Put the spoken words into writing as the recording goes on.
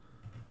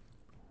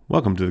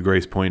Welcome to the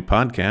Grace Point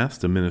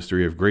Podcast, a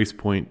ministry of Grace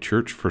Point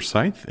Church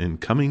Forsyth in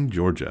Cumming,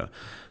 Georgia.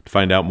 To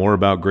find out more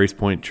about Grace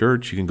Point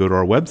Church, you can go to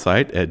our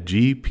website at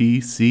gpcga.org.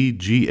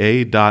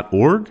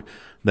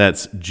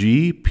 That's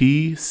gpcga.org.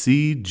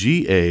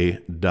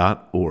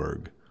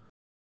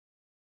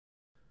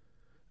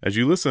 As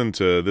you listen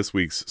to this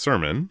week's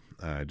sermon,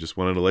 I just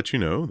wanted to let you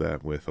know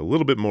that with a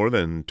little bit more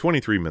than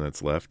 23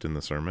 minutes left in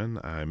the sermon,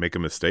 I make a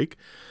mistake.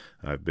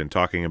 I've been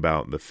talking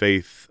about the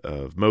faith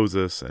of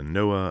Moses and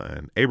Noah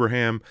and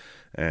Abraham,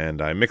 and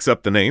I mix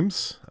up the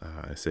names.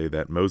 I say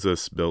that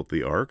Moses built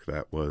the ark,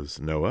 that was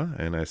Noah,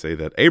 and I say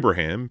that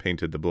Abraham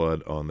painted the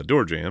blood on the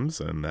door jambs,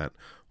 and that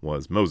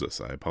was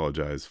Moses. I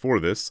apologize for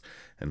this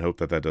and hope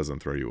that that doesn't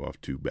throw you off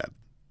too bad.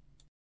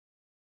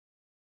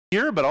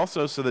 Here, but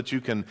also so that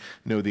you can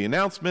know the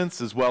announcements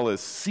as well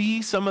as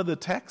see some of the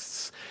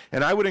texts.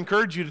 And I would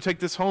encourage you to take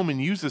this home and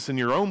use this in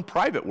your own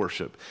private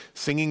worship,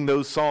 singing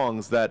those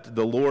songs that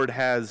the Lord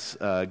has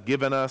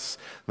given us,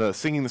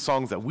 singing the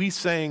songs that we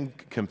sang,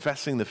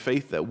 confessing the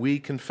faith that we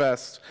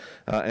confessed,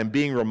 and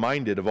being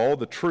reminded of all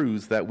the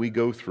truths that we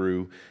go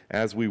through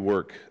as we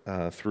work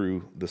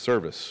through the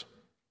service.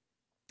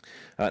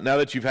 Now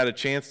that you've had a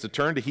chance to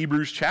turn to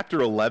Hebrews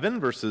chapter 11,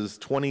 verses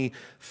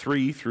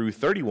 23 through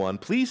 31,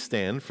 please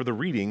stand for the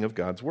reading of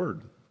God's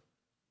Word.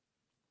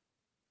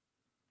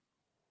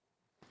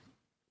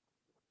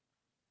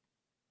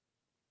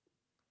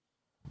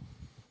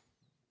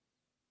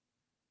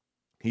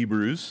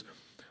 Hebrews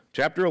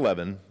chapter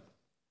 11,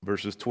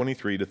 verses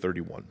 23 to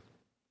 31.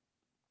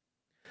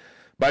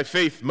 By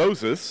faith,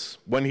 Moses,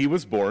 when he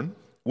was born,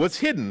 was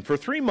hidden for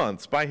 3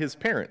 months by his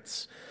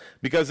parents,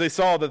 because they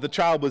saw that the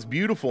child was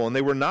beautiful and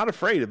they were not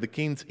afraid of the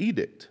king's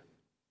edict.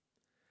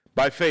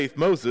 By faith,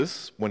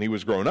 Moses, when he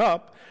was grown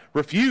up,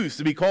 refused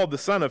to be called the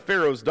son of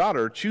Pharaoh's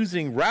daughter,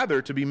 choosing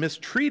rather to be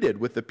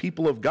mistreated with the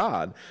people of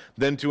God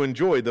than to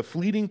enjoy the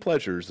fleeting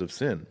pleasures of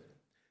sin.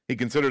 He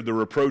considered the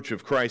reproach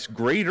of Christ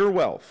greater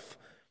wealth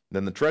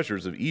than the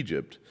treasures of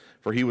Egypt,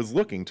 for he was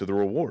looking to the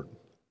reward.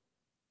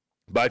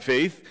 By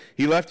faith,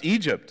 he left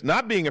Egypt,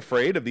 not being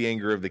afraid of the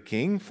anger of the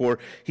king, for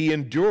he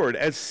endured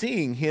as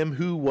seeing him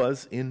who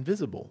was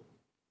invisible.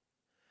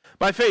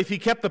 By faith, he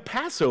kept the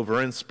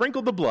Passover and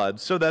sprinkled the blood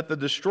so that the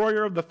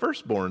destroyer of the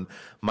firstborn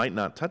might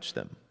not touch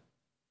them.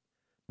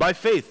 By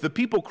faith, the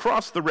people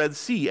crossed the Red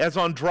Sea as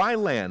on dry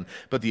land,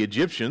 but the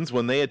Egyptians,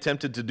 when they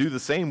attempted to do the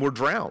same, were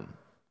drowned.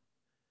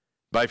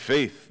 By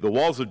faith, the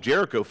walls of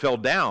Jericho fell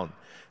down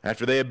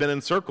after they had been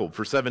encircled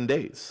for 7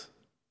 days.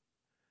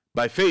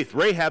 By faith,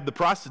 Rahab the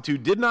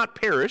prostitute did not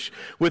perish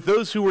with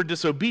those who were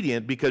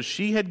disobedient because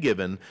she had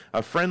given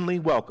a friendly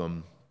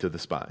welcome to the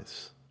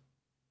spies.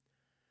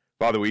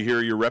 Father, we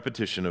hear your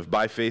repetition of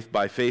by faith,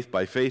 by faith,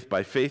 by faith,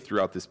 by faith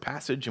throughout this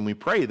passage, and we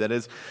pray that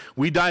as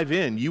we dive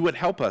in, you would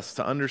help us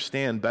to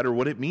understand better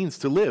what it means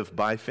to live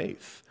by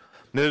faith.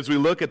 And as we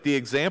look at the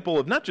example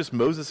of not just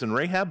Moses and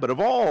Rahab, but of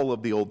all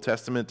of the Old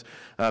Testament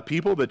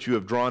people that you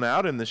have drawn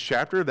out in this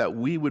chapter, that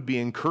we would be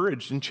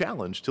encouraged and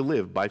challenged to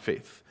live by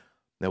faith.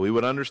 That we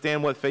would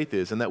understand what faith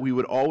is, and that we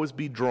would always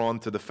be drawn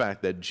to the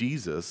fact that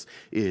Jesus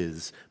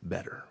is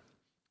better.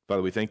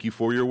 Father, we thank you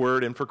for your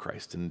word and for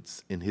Christ, and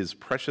it's in his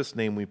precious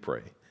name we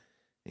pray.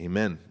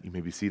 Amen. You may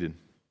be seated.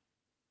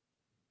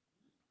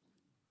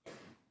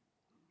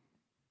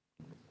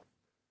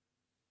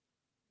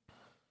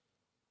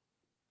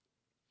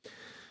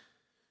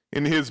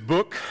 In his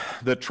book,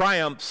 The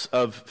Triumphs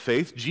of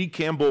Faith, G.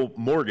 Campbell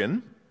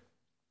Morgan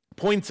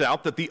points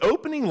out that the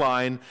opening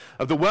line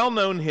of the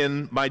well-known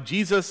hymn, My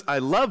Jesus, I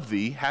Love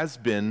Thee, has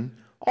been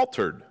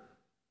altered.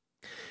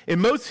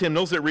 In most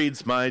hymnals it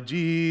reads, My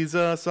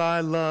Jesus, I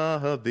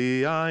love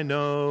thee, I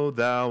know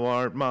thou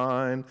art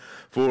mine.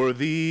 For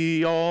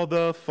thee all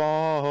the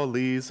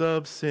follies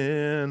of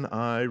sin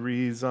I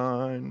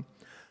resign.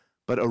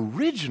 But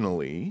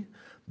originally,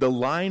 the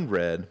line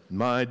read,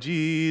 My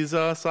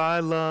Jesus, I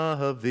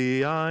love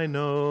thee, I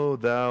know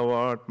thou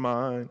art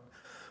mine.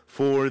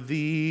 For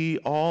thee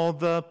all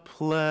the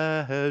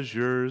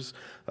pleasures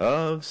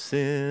of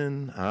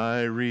sin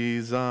I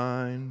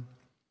resign.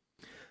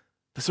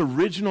 This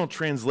original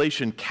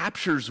translation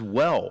captures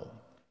well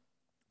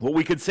what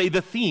we could say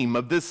the theme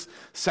of this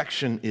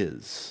section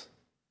is.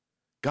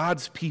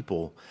 God's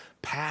people,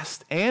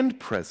 past and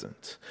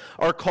present,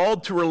 are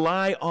called to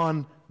rely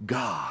on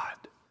God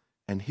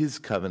and his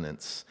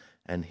covenants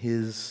and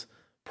his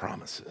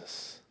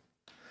promises.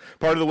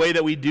 Part of the way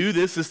that we do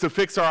this is to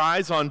fix our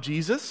eyes on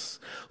Jesus,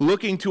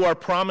 looking to our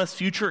promised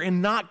future and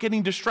not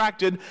getting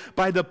distracted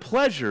by the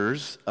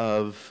pleasures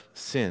of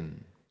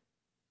sin.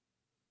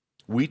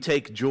 We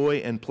take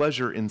joy and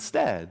pleasure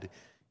instead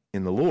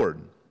in the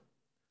Lord,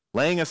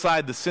 laying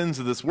aside the sins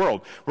of this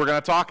world. We're going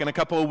to talk in a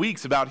couple of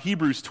weeks about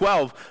Hebrews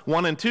 12,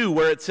 1 and 2,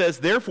 where it says,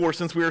 Therefore,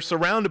 since we are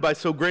surrounded by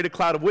so great a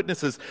cloud of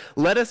witnesses,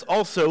 let us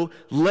also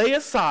lay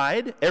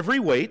aside every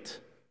weight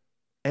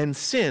and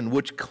sin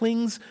which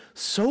clings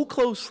so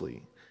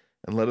closely,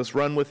 and let us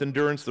run with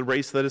endurance the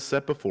race that is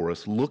set before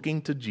us,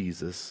 looking to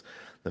Jesus,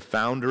 the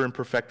founder and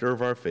perfecter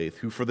of our faith,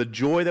 who for the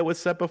joy that was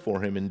set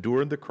before him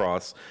endured the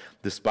cross,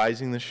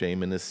 despising the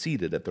shame, and is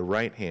seated at the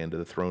right hand of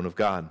the throne of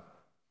God.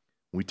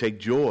 We take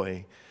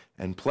joy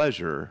and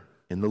pleasure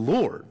in the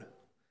Lord,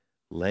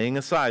 laying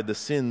aside the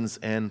sins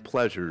and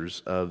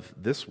pleasures of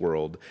this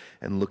world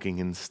and looking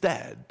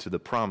instead to the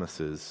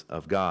promises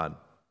of God.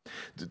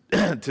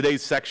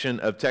 Today's section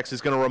of text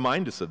is going to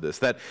remind us of this,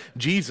 that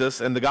Jesus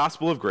and the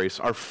gospel of grace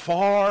are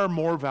far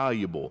more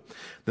valuable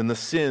than the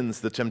sins,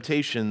 the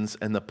temptations,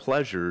 and the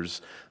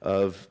pleasures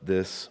of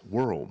this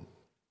world.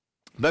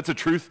 That's a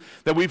truth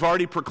that we've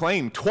already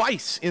proclaimed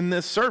twice in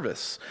this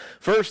service.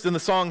 First, in the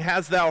song,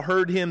 "Hast Thou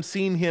Heard Him,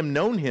 Seen Him,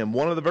 Known Him?"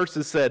 one of the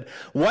verses said,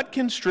 "What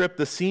can strip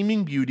the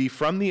seeming beauty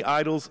from the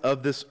idols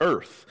of this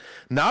earth?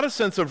 Not a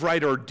sense of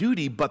right or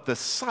duty, but the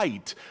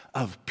sight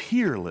of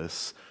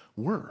peerless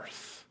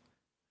worth."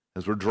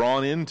 As we're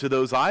drawn into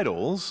those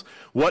idols,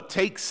 what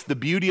takes the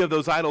beauty of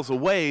those idols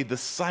away? The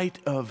sight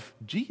of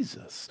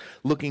Jesus,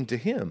 looking to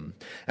him.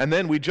 And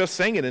then we just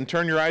sang it, and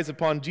turn your eyes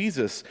upon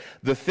Jesus.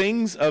 The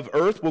things of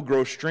earth will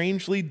grow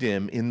strangely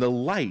dim in the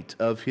light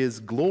of his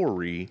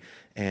glory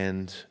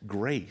and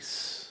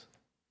grace.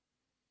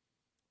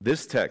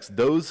 This text,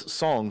 those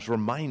songs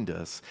remind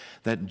us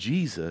that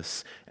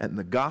Jesus and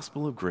the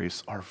gospel of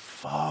grace are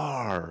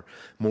far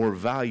more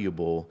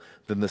valuable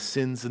than the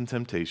sins and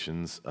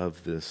temptations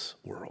of this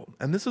world.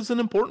 And this is an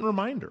important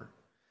reminder.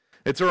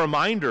 It's a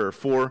reminder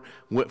for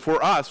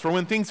us, for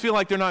when things feel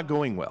like they're not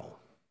going well.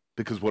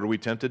 Because what are we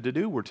tempted to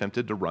do? We're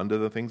tempted to run to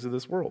the things of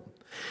this world.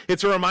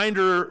 It's a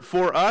reminder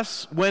for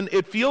us when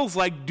it feels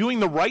like doing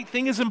the right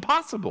thing is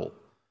impossible.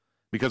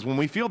 Because when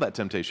we feel that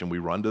temptation, we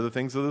run to the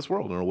things of this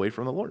world and away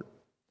from the Lord.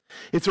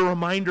 It's a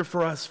reminder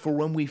for us for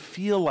when we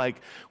feel like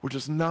we're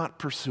just not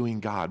pursuing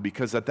God,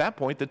 because at that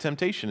point the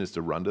temptation is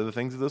to run to the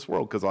things of this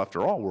world, because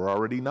after all, we're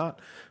already not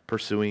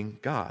pursuing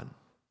God.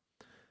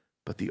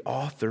 But the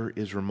author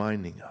is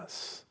reminding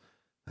us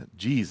that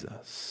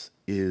Jesus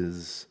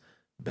is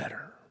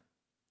better.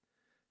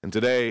 And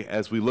today,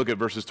 as we look at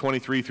verses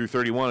 23 through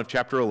 31 of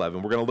chapter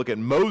 11, we're going to look at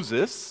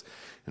Moses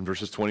in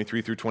verses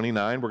 23 through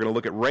 29. We're going to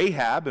look at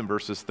Rahab in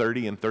verses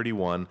 30 and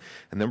 31.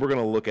 And then we're going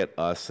to look at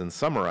us and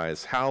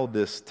summarize how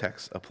this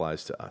text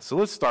applies to us. So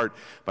let's start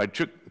by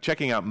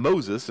checking out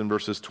Moses in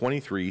verses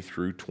 23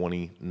 through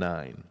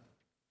 29.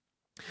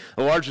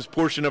 The largest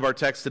portion of our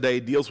text today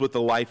deals with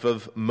the life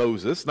of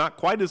Moses, not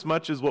quite as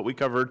much as what we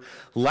covered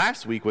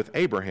last week with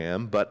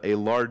Abraham, but a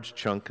large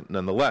chunk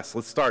nonetheless.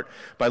 Let's start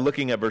by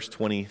looking at verse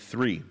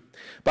 23.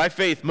 By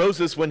faith,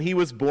 Moses, when he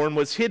was born,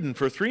 was hidden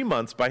for 3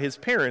 months by his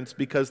parents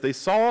because they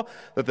saw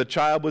that the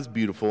child was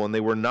beautiful and they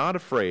were not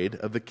afraid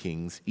of the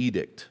king's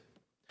edict.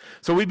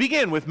 So we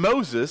begin with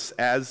Moses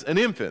as an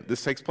infant.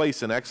 This takes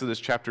place in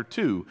Exodus chapter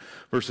 2,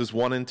 verses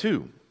 1 and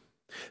 2.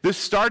 This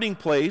starting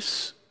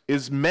place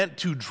is meant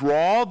to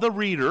draw the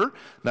reader,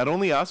 not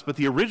only us, but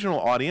the original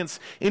audience,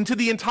 into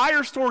the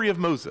entire story of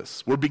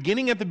Moses. We're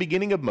beginning at the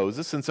beginning of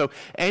Moses, and so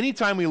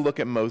anytime we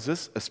look at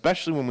Moses,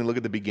 especially when we look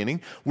at the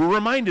beginning, we're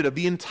reminded of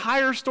the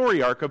entire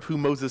story arc of who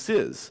Moses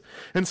is.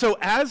 And so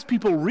as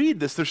people read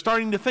this, they're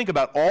starting to think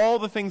about all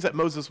the things that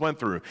Moses went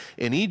through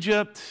in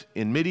Egypt,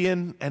 in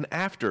Midian, and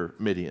after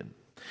Midian.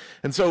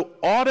 And so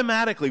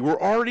automatically, we're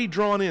already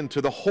drawn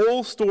into the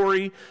whole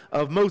story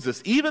of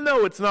Moses, even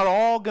though it's not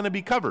all going to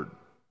be covered.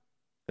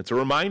 It's a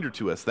reminder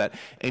to us that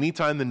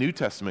anytime the New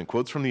Testament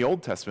quotes from the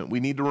Old Testament, we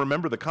need to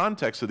remember the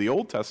context of the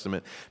Old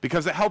Testament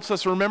because it helps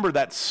us remember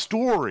that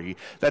story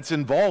that's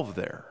involved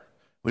there.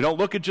 We don't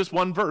look at just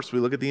one verse, we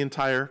look at the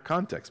entire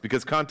context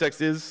because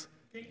context is,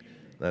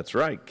 that's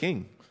right,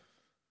 king.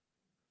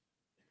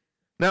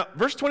 Now,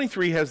 verse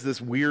 23 has this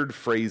weird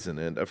phrase in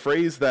it, a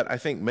phrase that I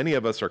think many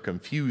of us are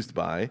confused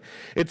by.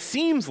 It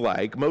seems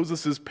like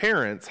Moses'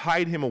 parents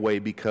hide him away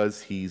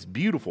because he's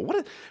beautiful.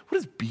 What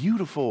does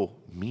beautiful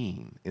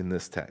mean in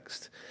this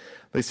text?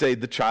 They say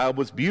the child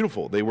was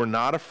beautiful. They were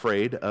not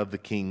afraid of the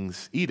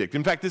king's edict.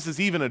 In fact, this is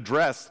even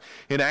addressed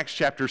in Acts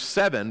chapter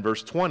 7,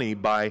 verse 20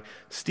 by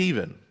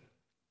Stephen.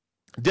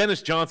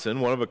 Dennis Johnson,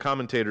 one of the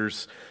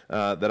commentators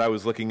that I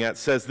was looking at,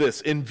 says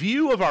this: in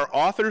view of our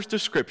author's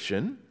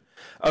description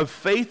of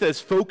faith as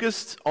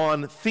focused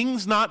on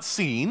things not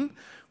seen,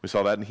 we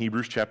saw that in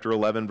Hebrews chapter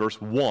 11,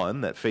 verse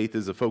 1, that faith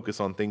is a focus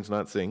on things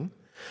not seen,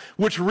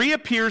 which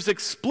reappears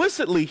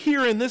explicitly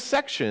here in this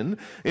section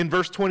in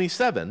verse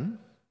 27,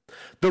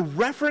 the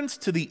reference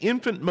to the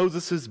infant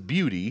Moses'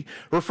 beauty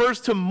refers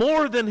to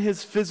more than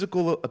his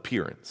physical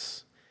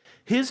appearance.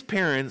 His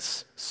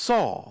parents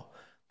saw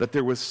that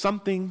there was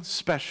something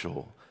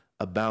special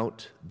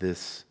about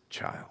this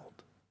child.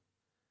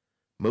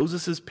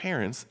 Moses'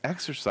 parents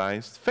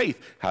exercised faith.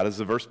 How does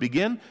the verse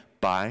begin?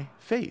 By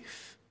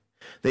faith.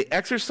 They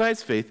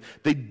exercised faith.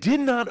 They did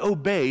not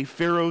obey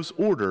Pharaoh's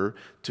order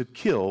to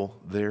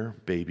kill their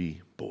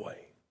baby boy.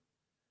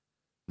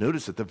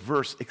 Notice that the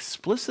verse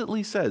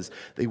explicitly says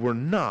they were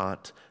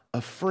not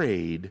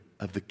afraid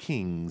of the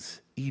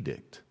king's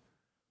edict.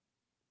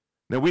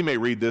 Now, we may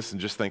read this and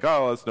just think,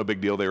 oh, that's no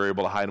big deal. They were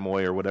able to hide him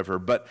away or whatever.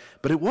 But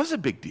it was a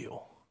big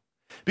deal.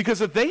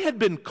 Because if they had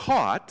been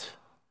caught,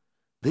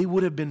 they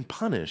would have been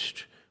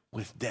punished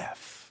with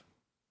death.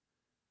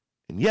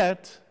 And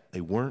yet,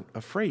 they weren't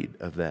afraid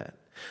of that.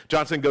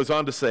 Johnson goes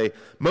on to say,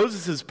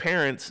 Moses'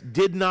 parents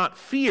did not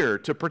fear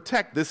to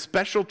protect this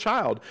special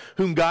child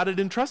whom God had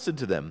entrusted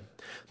to them.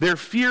 Their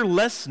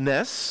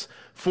fearlessness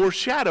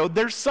foreshadowed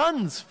their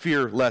son's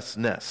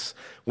fearlessness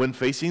when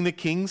facing the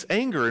king's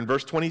anger in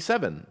verse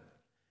 27.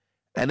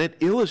 And it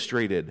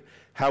illustrated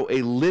how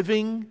a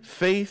living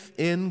faith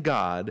in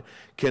God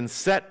can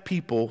set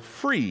people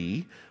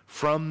free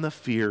from the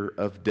fear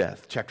of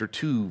death. Chapter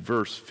 2,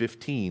 verse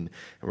 15.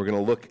 And we're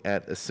going to look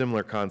at a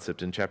similar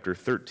concept in chapter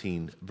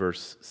 13,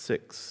 verse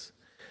 6.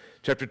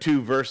 Chapter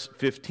 2, verse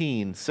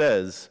 15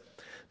 says,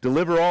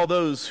 deliver all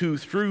those who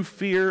through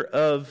fear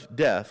of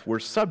death were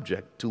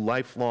subject to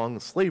lifelong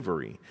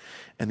slavery.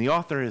 And the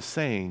author is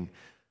saying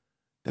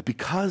that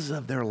because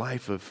of their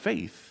life of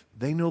faith,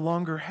 they no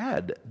longer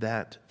had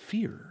that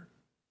fear.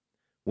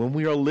 When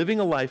we are living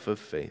a life of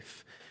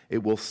faith,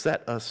 it will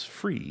set us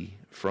free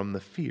from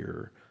the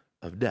fear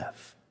of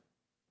death.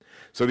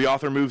 So the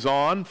author moves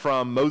on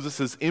from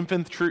Moses'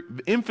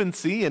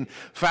 infancy and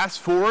fast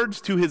forwards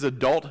to his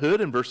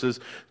adulthood in verses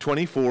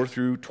 24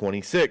 through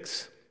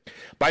 26.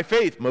 By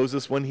faith,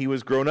 Moses, when he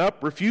was grown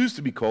up, refused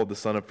to be called the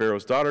son of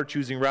Pharaoh's daughter,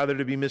 choosing rather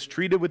to be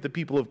mistreated with the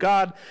people of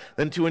God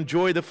than to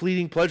enjoy the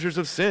fleeting pleasures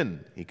of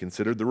sin. He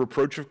considered the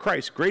reproach of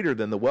Christ greater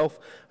than the wealth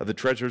of the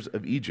treasures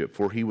of Egypt,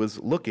 for he was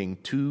looking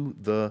to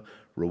the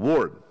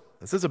reward.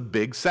 This is a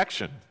big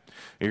section.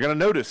 You're going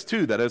to notice,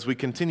 too, that as we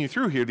continue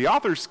through here, the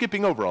author is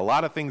skipping over a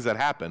lot of things that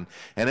happen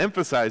and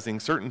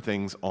emphasizing certain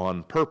things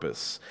on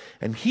purpose.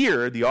 And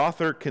here, the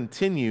author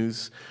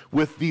continues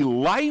with the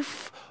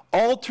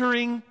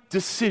life-altering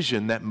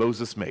decision that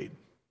Moses made.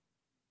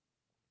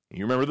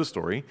 You remember the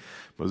story.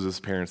 Moses'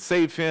 parents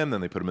saved him,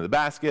 then they put him in the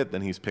basket,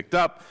 then he's picked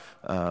up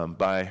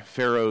by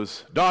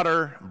Pharaoh's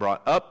daughter,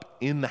 brought up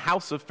in the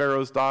house of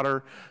Pharaoh's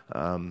daughter,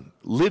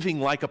 living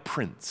like a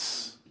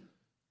prince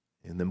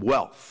in the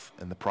wealth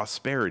and the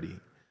prosperity.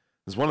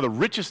 It was one of the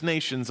richest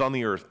nations on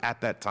the earth at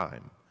that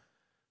time.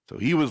 So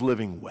he was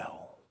living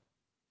well.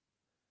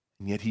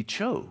 And yet he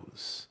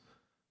chose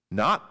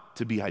not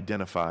to be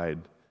identified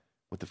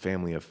with the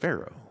family of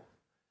Pharaoh,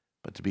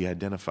 but to be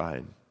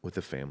identified with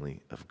the family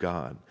of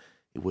God.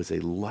 It was a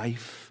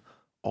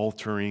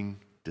life-altering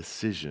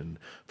decision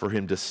for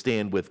him to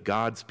stand with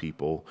God's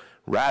people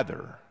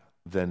rather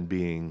than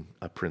being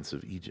a prince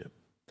of Egypt.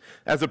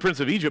 As a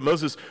prince of Egypt,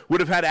 Moses would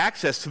have had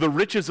access to the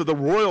riches of the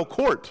royal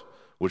court,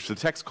 which the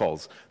text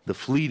calls the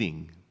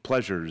fleeting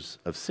pleasures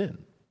of sin.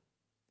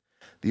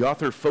 The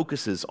author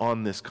focuses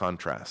on this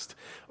contrast.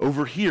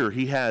 Over here,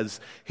 he has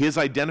his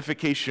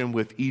identification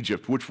with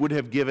Egypt, which would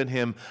have given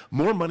him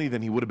more money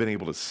than he would have been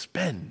able to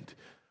spend.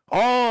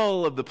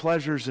 All of the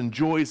pleasures and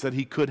joys that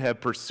he could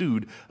have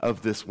pursued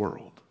of this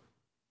world.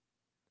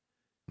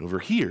 And over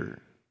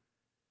here,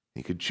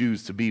 he could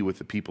choose to be with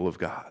the people of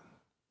God,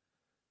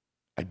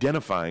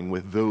 identifying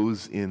with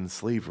those in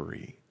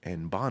slavery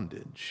and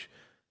bondage,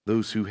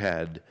 those who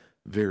had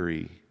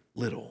very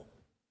little.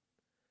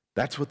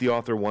 That's what the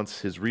author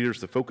wants his readers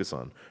to focus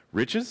on.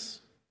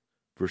 Riches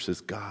versus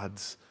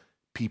God's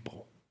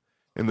people.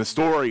 In the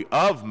story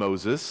of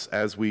Moses,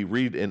 as we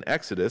read in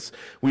Exodus,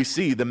 we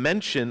see the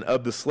mention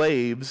of the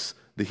slaves,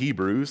 the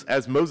Hebrews,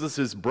 as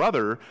Moses'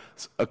 brother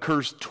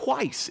occurs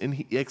twice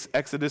in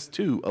Exodus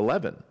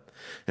 2:11.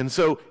 And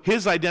so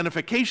his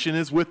identification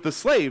is with the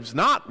slaves,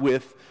 not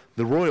with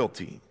the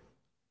royalty.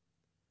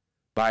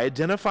 By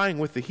identifying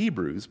with the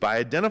Hebrews, by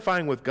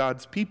identifying with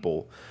God's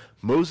people,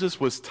 Moses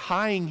was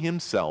tying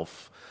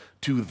himself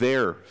to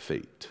their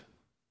fate.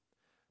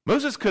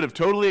 Moses could have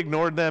totally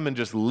ignored them and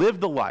just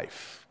lived the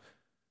life.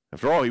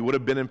 After all, he would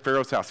have been in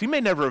Pharaoh's house. He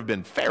may never have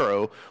been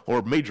Pharaoh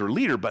or major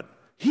leader, but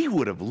he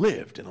would have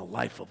lived in a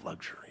life of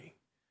luxury.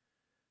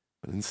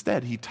 But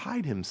instead, he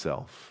tied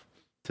himself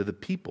to the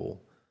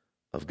people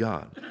of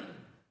God.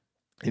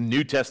 In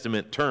New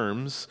Testament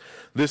terms,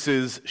 this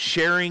is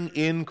sharing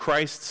in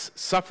Christ's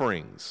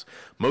sufferings.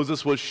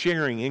 Moses was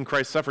sharing in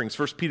Christ's sufferings.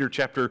 1 Peter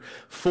chapter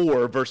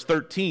 4, verse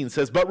 13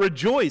 says, "But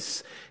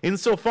rejoice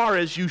insofar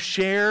as you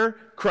share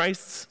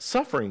Christ's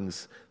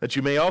sufferings, that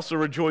you may also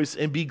rejoice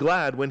and be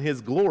glad when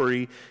his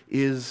glory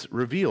is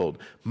revealed."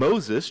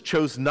 Moses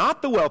chose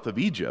not the wealth of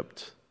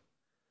Egypt,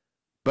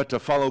 but to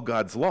follow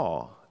God's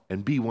law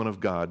and be one of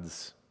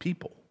God's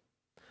people.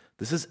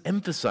 This is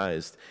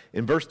emphasized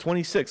in verse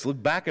 26.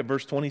 Look back at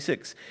verse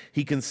 26.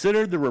 He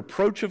considered the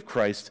reproach of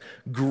Christ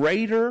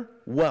greater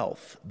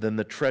wealth than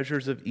the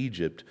treasures of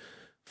Egypt,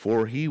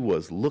 for he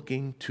was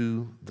looking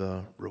to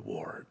the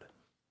reward.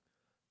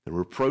 The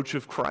reproach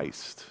of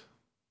Christ.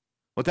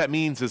 What that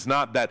means is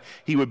not that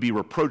he would be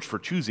reproached for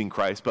choosing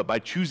Christ, but by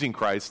choosing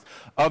Christ,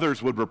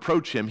 others would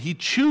reproach him. He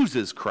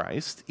chooses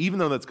Christ, even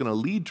though that's going to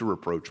lead to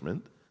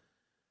reproachment,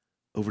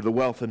 over the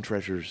wealth and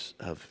treasures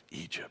of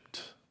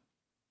Egypt.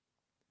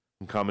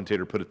 One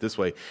commentator put it this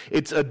way: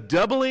 it's a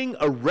doubling,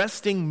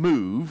 arresting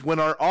move when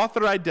our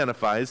author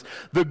identifies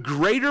the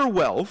greater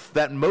wealth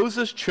that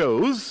Moses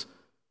chose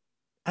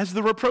as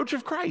the reproach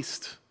of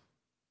Christ.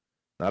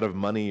 not of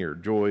money or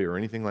joy or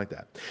anything like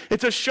that.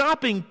 It's a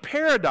shocking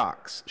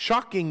paradox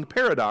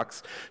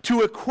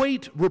to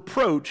equate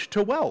reproach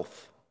to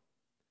wealth,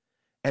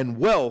 and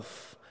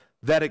wealth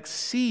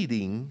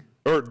exceeding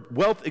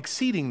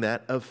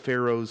that of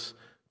Pharaoh's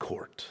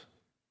court.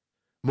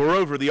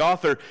 Moreover, the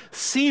author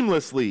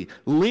seamlessly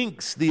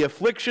links the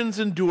afflictions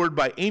endured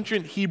by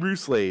ancient Hebrew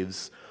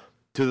slaves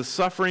to the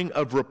suffering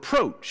of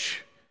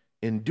reproach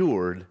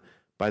endured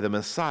by the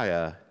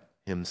Messiah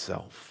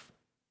himself.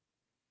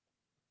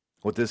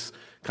 What this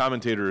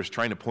commentator is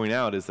trying to point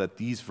out is that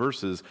these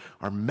verses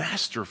are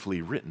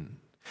masterfully written,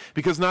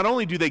 because not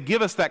only do they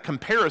give us that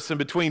comparison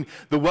between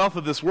the wealth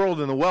of this world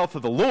and the wealth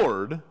of the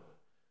Lord,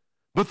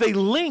 but they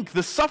link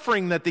the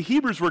suffering that the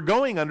Hebrews were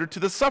going under to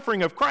the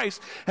suffering of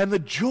Christ and the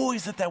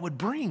joys that would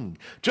bring,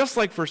 just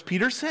like 1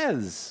 Peter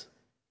says.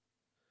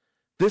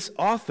 This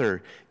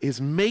author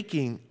is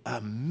making a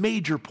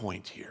major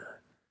point here.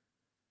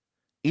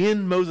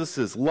 In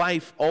Moses'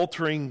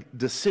 life-altering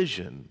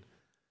decision,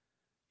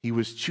 he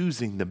was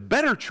choosing the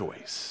better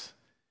choice,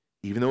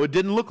 even though it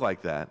didn't look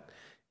like that,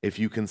 if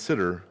you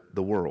consider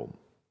the world.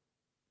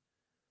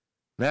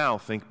 Now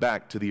think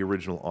back to the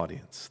original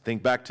audience.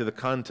 Think back to the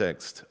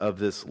context of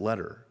this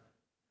letter.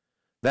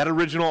 That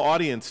original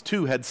audience,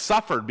 too, had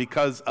suffered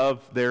because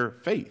of their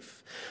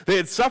faith. They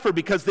had suffered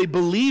because they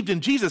believed in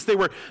Jesus. They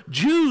were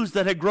Jews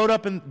that had grown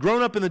up in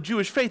the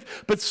Jewish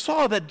faith, but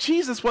saw that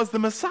Jesus was the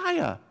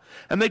Messiah.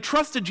 And they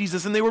trusted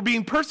Jesus, and they were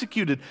being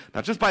persecuted,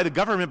 not just by the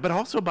government, but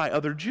also by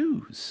other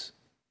Jews.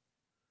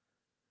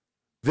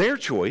 Their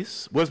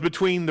choice was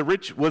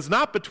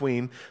not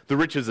between the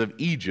riches of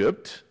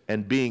Egypt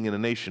and being in a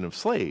nation of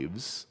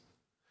slaves.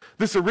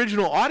 This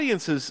original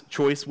audience's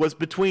choice was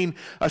between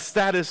a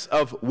status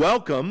of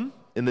welcome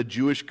in the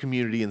Jewish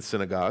community and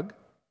synagogue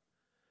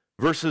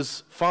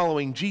versus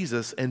following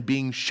Jesus and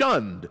being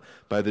shunned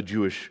by the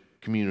Jewish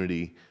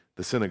community,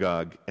 the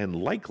synagogue, and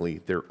likely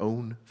their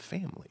own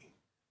family,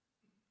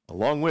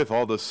 along with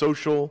all the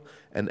social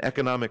and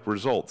economic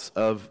results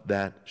of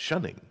that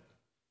shunning.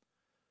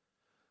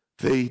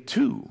 They,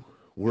 too,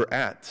 were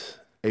at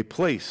a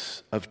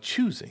place of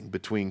choosing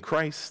between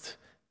Christ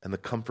and the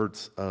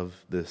comforts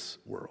of this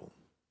world.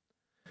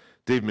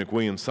 Dave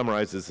McWilliams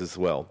summarizes as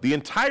well. The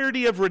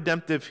entirety of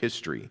redemptive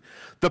history,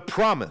 the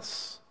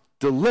promise,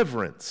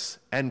 deliverance,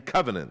 and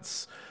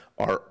covenants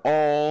are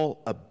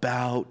all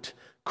about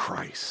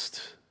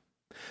Christ.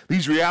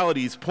 These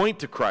realities point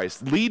to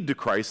Christ, lead to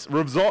Christ,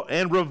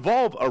 and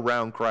revolve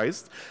around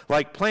Christ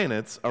like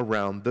planets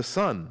around the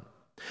sun.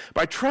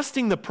 By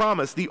trusting the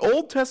promise, the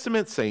Old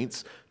Testament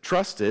saints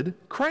trusted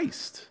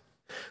Christ.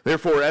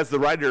 Therefore, as the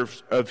writer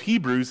of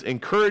Hebrews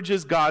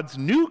encourages God's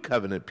new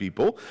covenant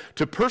people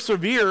to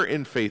persevere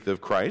in faith of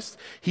Christ,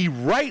 he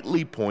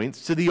rightly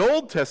points to the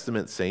Old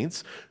Testament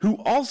saints who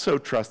also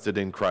trusted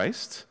in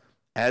Christ,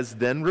 as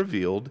then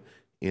revealed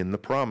in the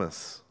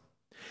promise.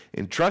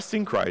 In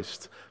trusting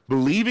Christ,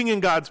 believing in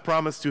God's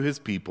promise to his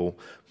people,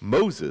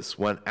 Moses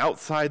went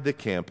outside the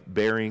camp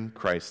bearing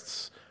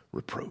Christ's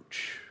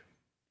reproach.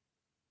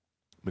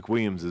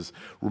 McWilliams is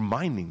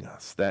reminding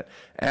us that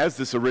as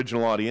this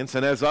original audience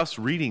and as us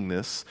reading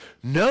this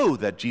know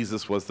that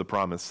Jesus was the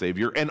promised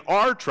Savior and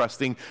are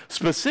trusting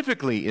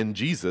specifically in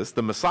Jesus,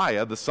 the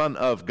Messiah, the Son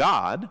of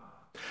God,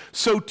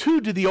 so too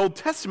did the Old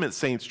Testament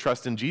saints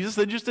trust in Jesus.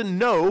 They just didn't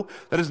know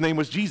that his name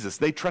was Jesus.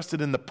 They trusted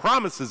in the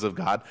promises of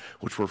God,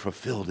 which were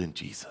fulfilled in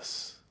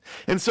Jesus.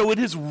 And so it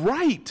is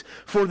right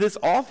for this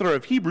author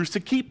of Hebrews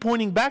to keep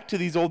pointing back to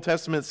these Old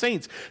Testament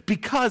saints,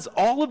 because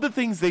all of the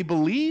things they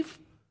believe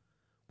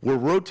were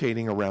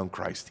rotating around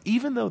Christ,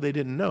 even though they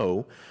didn't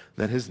know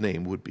that his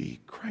name would be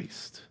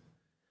Christ.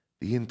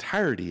 The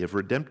entirety of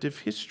redemptive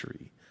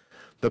history,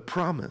 the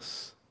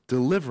promise,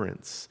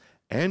 deliverance,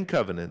 and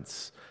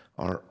covenants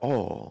are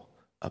all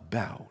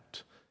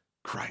about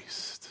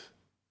Christ.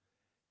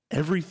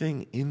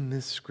 Everything in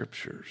the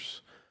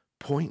scriptures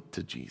point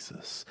to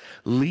Jesus,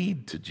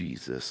 lead to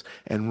Jesus,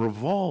 and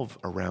revolve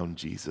around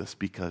Jesus,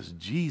 because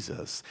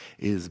Jesus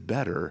is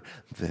better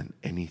than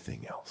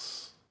anything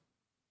else.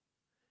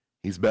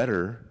 He's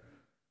better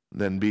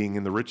than being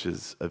in the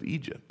riches of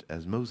Egypt,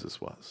 as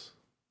Moses was.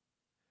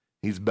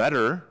 He's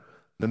better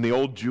than the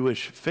old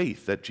Jewish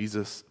faith that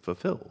Jesus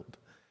fulfilled.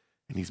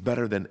 And he's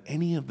better than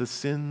any of the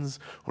sins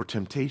or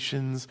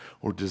temptations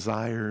or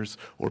desires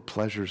or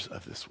pleasures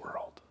of this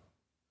world.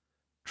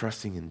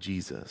 Trusting in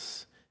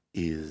Jesus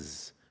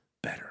is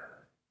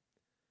better.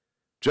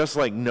 Just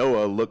like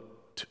Noah looked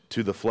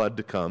to the flood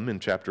to come in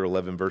chapter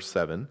 11, verse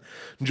 7,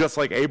 just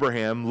like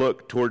Abraham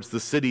looked towards the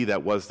city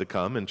that was to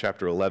come in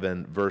chapter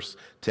 11, verse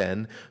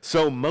 10,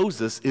 so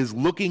Moses is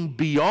looking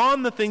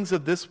beyond the things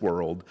of this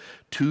world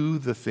to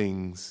the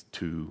things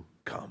to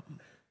come.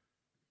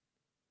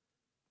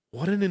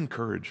 What an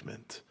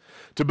encouragement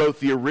to both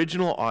the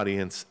original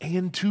audience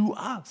and to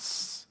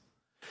us.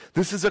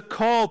 This is a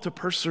call to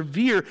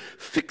persevere,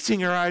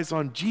 fixing our eyes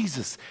on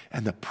Jesus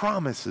and the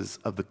promises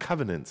of the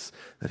covenants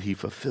that he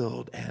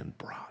fulfilled and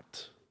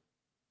brought.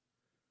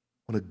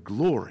 What a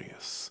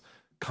glorious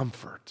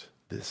comfort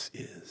this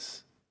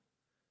is.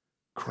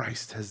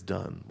 Christ has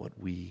done what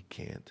we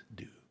can't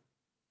do.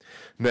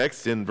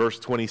 Next, in verse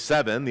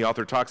 27, the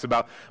author talks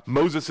about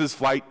Moses'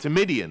 flight to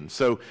Midian.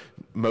 So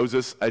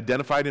Moses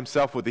identified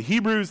himself with the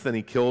Hebrews, then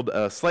he killed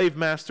a slave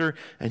master,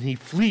 and he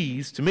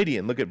flees to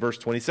Midian. Look at verse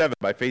 27.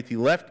 By faith he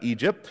left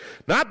Egypt,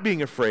 not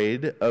being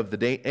afraid of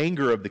the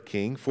anger of the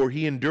king, for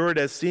he endured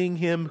as seeing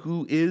him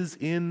who is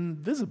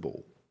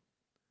invisible.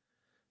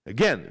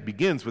 Again, it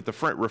begins with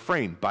the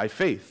refrain, by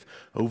faith.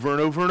 Over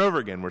and over and over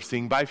again, we're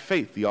seeing by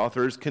faith. The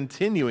author is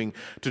continuing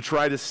to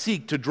try to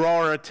seek to draw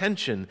our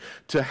attention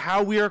to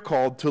how we are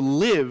called to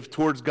live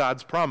towards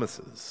God's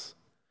promises.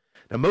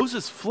 Now,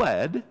 Moses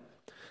fled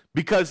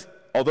because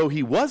although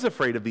he was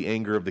afraid of the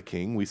anger of the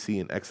king, we see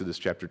in Exodus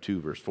chapter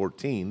 2, verse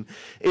 14,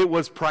 it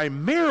was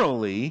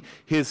primarily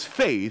his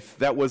faith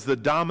that was the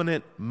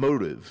dominant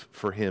motive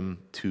for him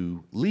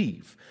to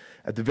leave.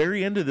 At the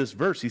very end of this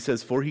verse, he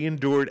says, for he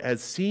endured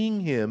as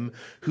seeing him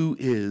who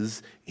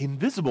is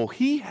invisible.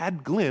 He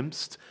had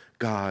glimpsed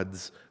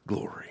God's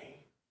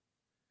glory.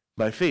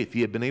 By faith,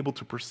 he had been able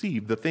to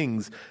perceive the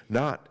things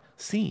not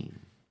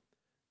seen.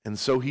 And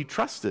so he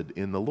trusted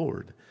in the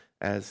Lord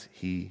as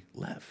he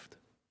left.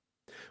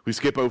 We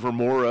skip over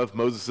more of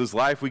Moses'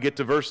 life. We get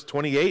to verse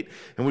 28,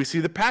 and we see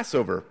the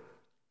Passover.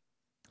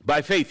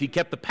 By faith, he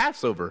kept the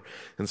Passover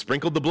and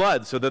sprinkled the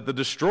blood so that the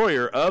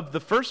destroyer of the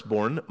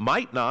firstborn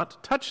might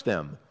not touch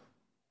them.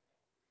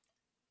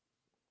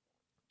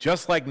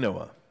 Just like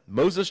Noah,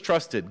 Moses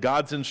trusted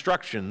God's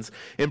instructions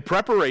in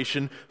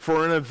preparation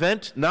for an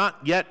event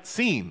not yet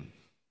seen.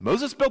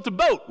 Moses built a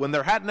boat when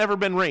there had never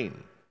been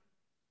rain.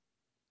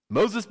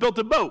 Moses built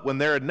a boat when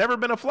there had never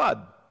been a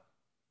flood.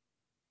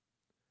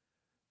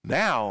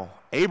 Now,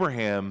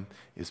 Abraham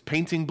is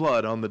painting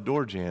blood on the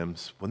door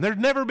jambs when there'd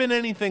never been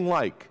anything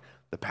like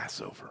the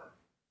Passover.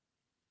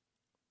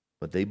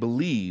 But they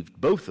believed,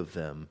 both of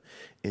them,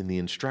 in the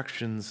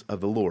instructions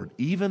of the Lord,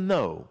 even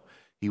though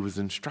he was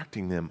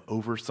instructing them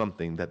over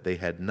something that they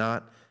had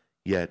not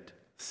yet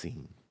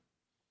seen.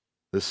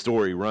 This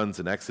story runs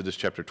in Exodus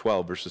chapter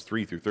 12, verses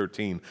 3 through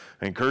 13.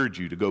 I encourage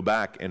you to go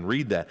back and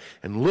read that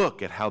and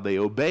look at how they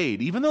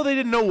obeyed, even though they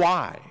didn't know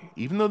why,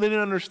 even though they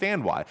didn't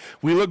understand why.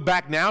 We look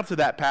back now to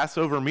that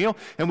Passover meal,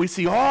 and we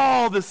see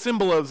all the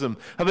symbolism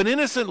of an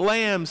innocent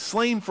lamb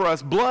slain for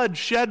us, blood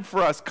shed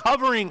for us,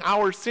 covering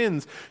our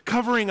sins,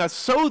 covering us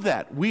so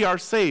that we are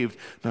saved,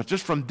 not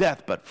just from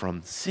death, but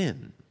from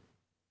sin.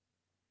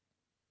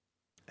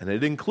 And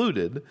it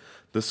included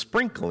the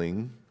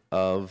sprinkling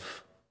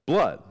of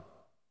blood,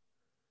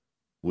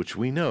 which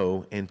we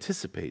know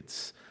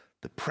anticipates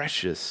the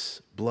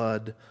precious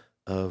blood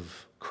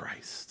of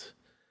Christ.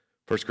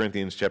 1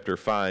 Corinthians chapter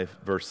 5,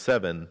 verse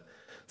 7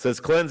 says,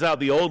 cleanse out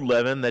the old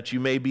leaven that you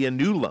may be a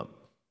new lump,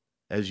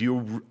 as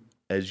you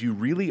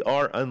really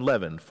are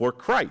unleavened. For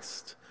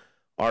Christ,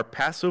 our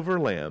Passover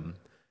lamb,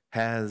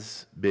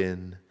 has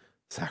been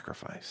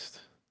sacrificed.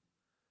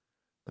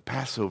 The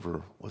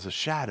Passover was a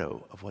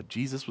shadow of what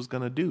Jesus was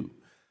going to do.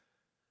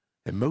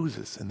 And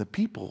Moses and the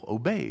people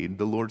obeyed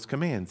the Lord's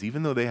commands,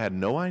 even though they had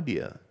no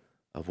idea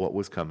of what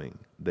was coming.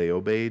 They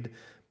obeyed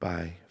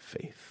by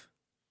faith.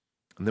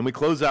 And then we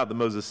close out the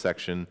Moses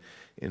section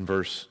in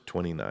verse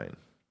 29.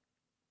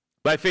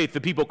 By faith,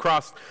 the people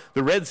crossed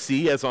the Red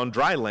Sea as on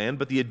dry land,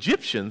 but the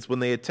Egyptians, when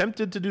they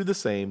attempted to do the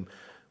same,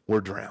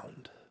 were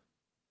drowned.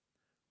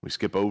 We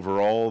skip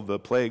over all the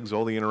plagues,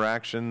 all the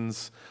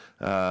interactions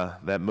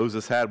that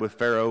Moses had with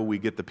Pharaoh. We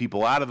get the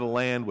people out of the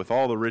land with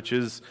all the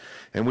riches,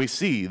 and we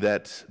see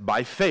that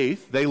by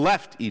faith they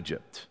left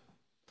Egypt.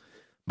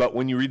 But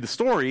when you read the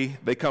story,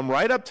 they come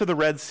right up to the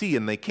Red Sea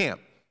and they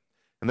camp.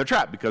 And they're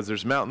trapped because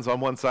there's mountains on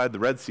one side, the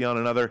Red Sea on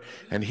another,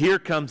 and here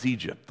comes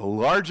Egypt, the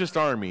largest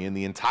army in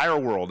the entire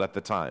world at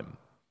the time.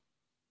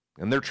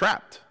 And they're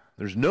trapped.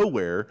 There's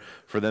nowhere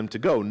for them to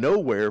go,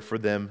 nowhere for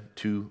them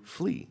to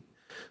flee.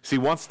 See,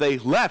 once they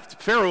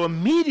left, Pharaoh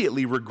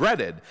immediately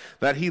regretted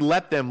that he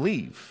let them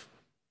leave.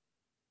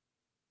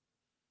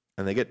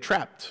 And they get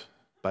trapped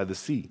by the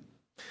sea.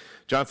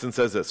 Johnson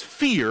says this,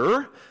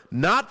 fear,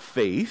 not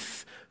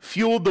faith,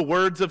 fueled the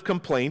words of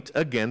complaint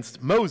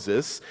against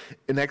Moses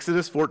in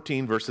Exodus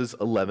 14, verses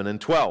 11 and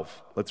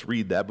 12. Let's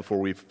read that before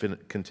we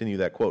continue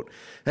that quote.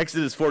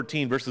 Exodus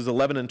 14, verses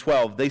 11 and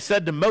 12. They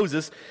said to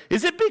Moses,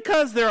 is it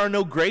because there are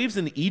no graves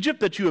in Egypt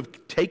that you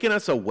have taken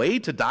us away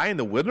to die in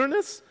the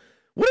wilderness?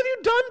 What have you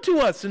done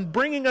to us in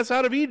bringing us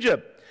out of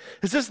Egypt?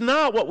 Is this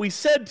not what we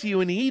said to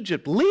you in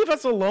Egypt? Leave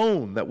us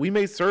alone, that we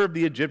may serve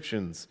the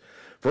Egyptians.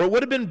 For it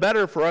would have been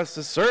better for us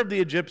to serve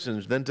the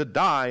Egyptians than to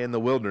die in the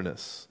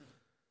wilderness.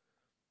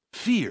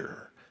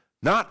 Fear,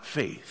 not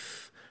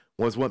faith,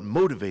 was what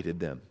motivated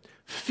them.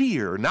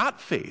 Fear,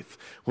 not faith,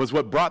 was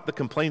what brought the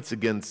complaints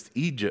against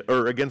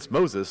against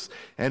Moses.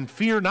 And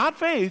fear, not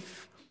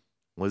faith,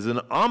 was an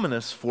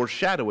ominous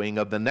foreshadowing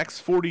of the next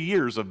 40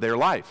 years of their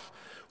life.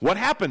 What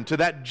happened to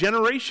that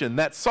generation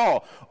that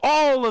saw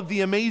all of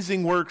the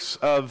amazing works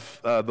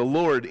of the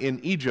Lord in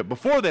Egypt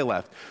before they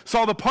left,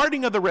 saw the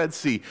parting of the Red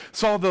Sea,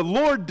 saw the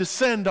Lord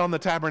descend on the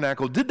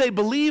tabernacle? Did they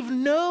believe?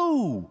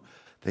 No.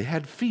 They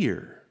had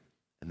fear,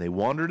 And they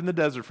wandered in the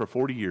desert for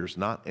 40 years,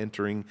 not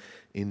entering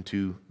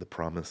into the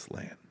promised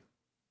land.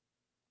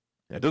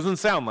 It doesn't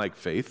sound like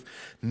faith.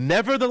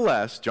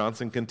 Nevertheless,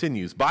 Johnson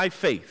continues, by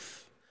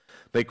faith,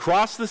 they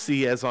crossed the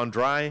sea as on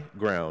dry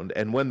ground,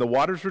 and when the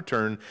waters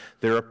returned,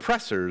 their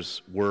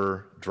oppressors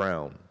were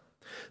drowned.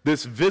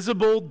 This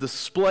visible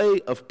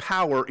display of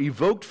power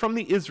evoked from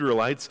the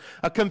Israelites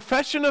a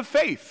confession of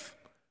faith,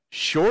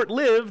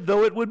 short-lived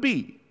though it would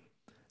be.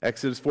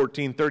 Exodus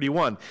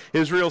 14:31.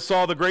 Israel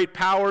saw the great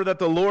power that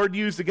the Lord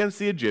used against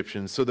the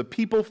Egyptians, so the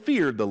people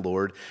feared the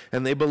Lord,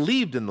 and they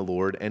believed in the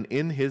Lord and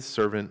in his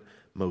servant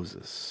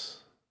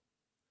Moses.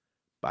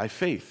 By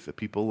faith, the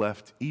people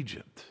left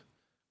Egypt,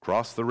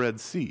 crossed the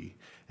Red Sea,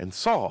 and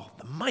saw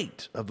the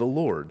might of the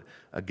Lord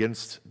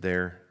against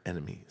their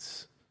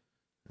enemies.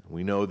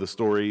 We know the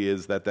story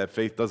is that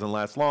faith doesn't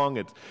last long.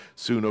 It's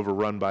soon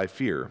overrun by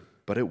fear,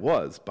 but it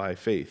was by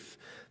faith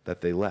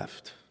that they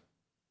left.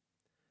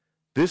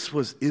 This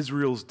was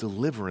Israel's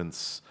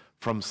deliverance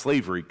from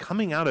slavery.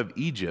 Coming out of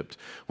Egypt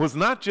was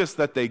not just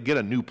that they get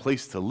a new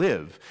place to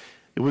live.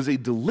 It was a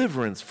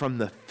deliverance from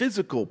the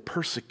physical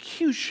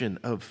persecution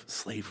of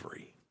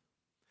slavery.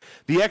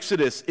 The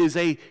Exodus is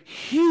a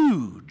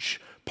huge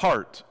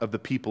part of the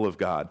people of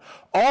God.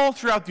 All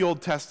throughout the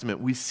Old Testament,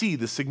 we see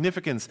the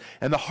significance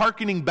and the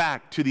hearkening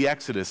back to the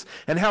Exodus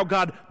and how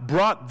God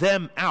brought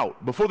them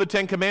out. Before the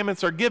Ten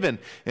Commandments are given,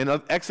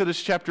 in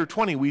Exodus chapter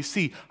 20, we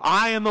see,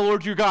 I am the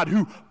Lord your God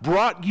who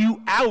brought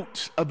you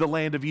out of the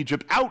land of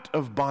Egypt, out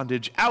of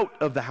bondage, out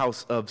of the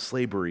house of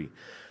slavery.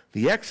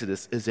 The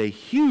Exodus is a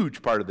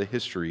huge part of the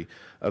history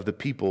of the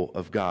people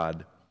of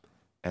God,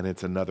 and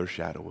it's another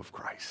shadow of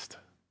Christ.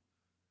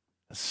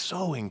 It's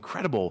so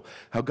incredible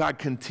how God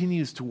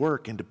continues to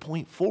work and to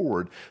point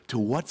forward to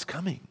what's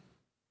coming.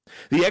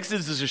 The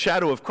Exodus is a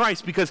shadow of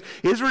Christ because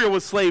Israel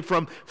was slave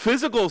from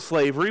physical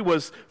slavery,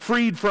 was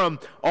freed from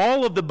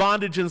all of the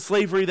bondage and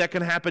slavery that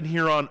can happen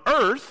here on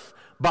earth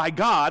by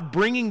God,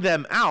 bringing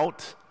them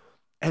out.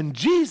 And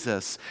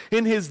Jesus,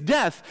 in his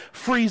death,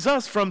 frees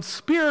us from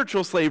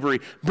spiritual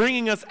slavery,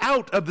 bringing us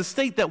out of the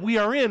state that we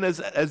are in,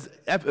 as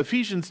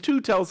Ephesians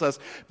 2 tells us,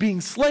 being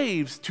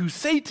slaves to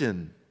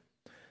Satan.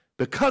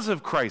 Because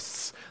of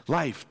Christ's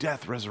life,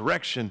 death,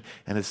 resurrection,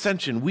 and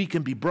ascension, we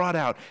can be brought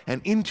out and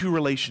into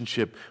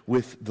relationship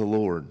with the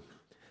Lord.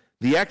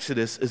 The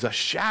Exodus is a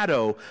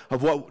shadow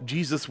of what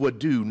Jesus would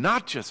do,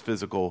 not just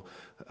physical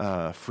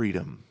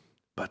freedom,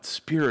 but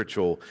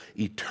spiritual,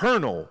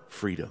 eternal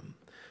freedom.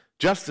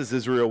 Just as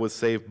Israel was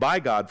saved by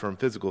God from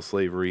physical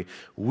slavery,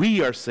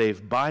 we are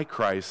saved by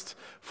Christ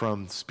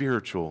from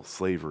spiritual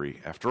slavery.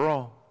 After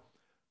all,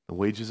 the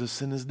wages of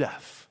sin is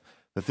death.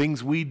 The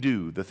things we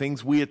do, the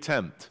things we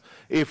attempt,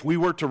 if we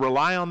were to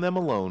rely on them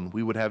alone,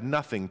 we would have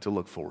nothing to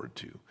look forward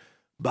to.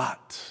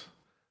 But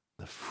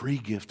the free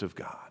gift of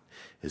God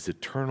is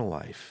eternal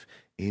life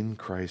in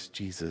Christ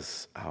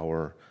Jesus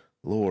our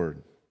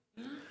Lord.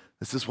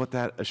 This is what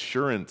that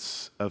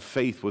assurance of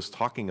faith was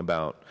talking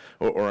about.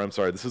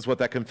 This is what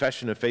that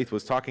confession of faith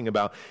was talking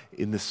about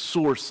in the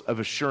source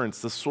of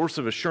assurance. The source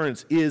of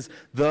assurance is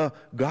the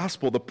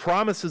gospel, the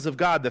promises of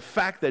God, the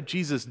fact that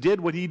Jesus did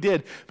what he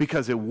did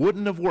because it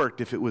wouldn't have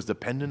worked if it was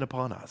dependent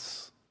upon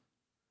us.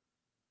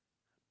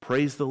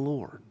 Praise the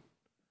Lord.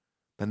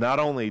 And not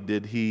only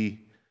did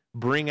he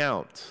bring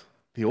out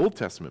the Old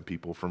Testament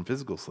people from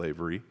physical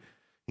slavery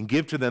and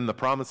give to them the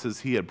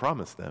promises he had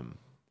promised them,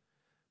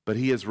 but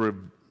he has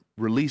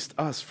released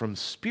us from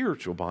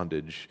spiritual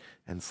bondage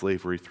and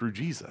slavery through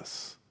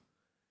Jesus.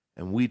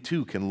 And we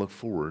too can look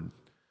forward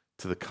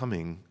to the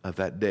coming of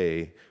that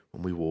day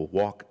when we will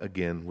walk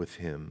again with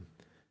him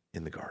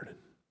in the garden.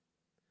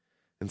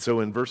 And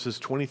so in verses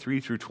 23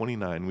 through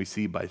 29, we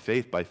see by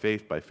faith, by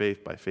faith, by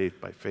faith, by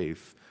faith, by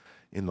faith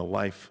in the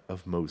life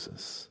of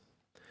Moses.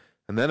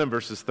 And then in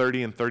verses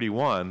 30 and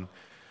 31,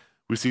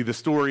 we see the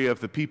story of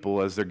the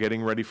people as they're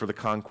getting ready for the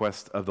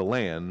conquest of the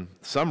land,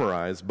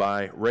 summarized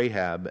by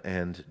Rahab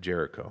and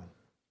Jericho.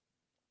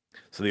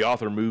 So the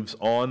author moves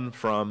on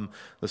from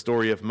the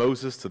story of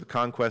Moses to the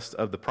conquest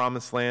of the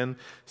promised land.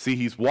 See,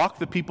 he's walked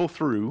the people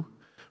through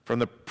from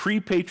the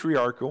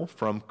pre-patriarchal,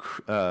 from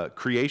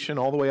creation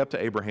all the way up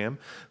to Abraham,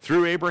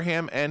 through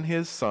Abraham and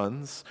his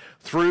sons,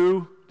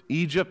 through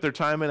Egypt, their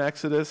time in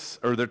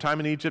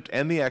Egypt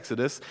and the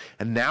Exodus,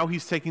 and now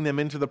he's taking them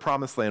into the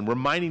promised land,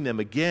 reminding them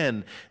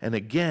again and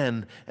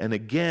again and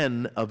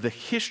again of the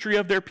history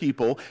of their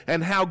people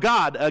and how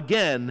God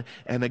again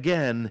and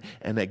again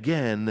and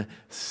again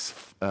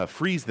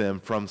frees them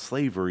from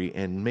slavery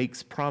and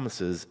makes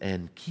promises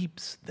and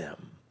keeps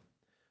them.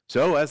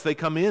 So as they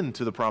come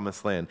into the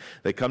promised land,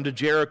 they come to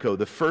Jericho,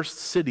 the first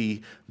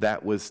city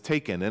that was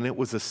taken, and it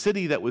was a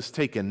city that was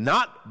taken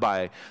not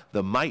by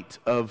the might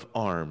of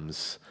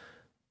arms,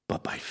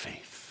 but by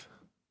faith.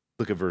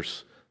 Look at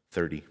verse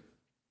 30.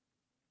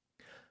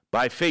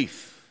 By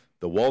faith,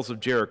 the walls of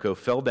Jericho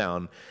fell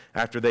down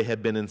after they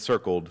had been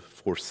encircled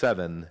for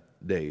 7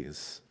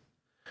 days.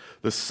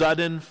 The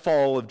sudden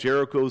fall of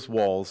Jericho's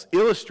walls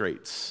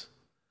illustrates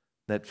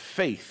that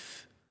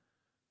faith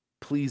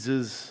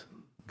pleases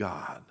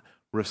God,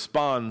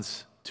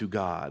 responds to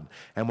God.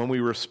 And when we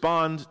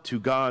respond to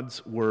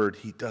God's word,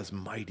 he does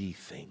mighty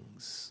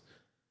things.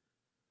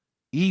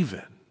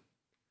 Even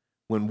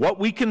when what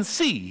we can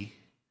see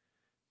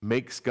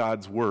makes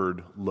God's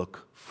word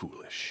look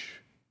foolish.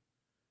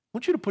 I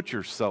want you to put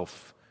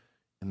yourself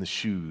in the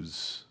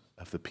shoes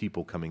of the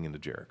people coming into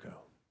Jericho.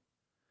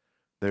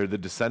 They're the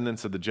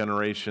descendants of the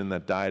generation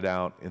that died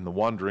out in the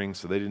wandering,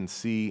 so they didn't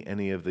see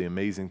any of the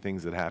amazing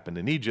things that happened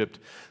in Egypt.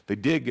 They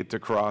did get to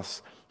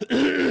cross,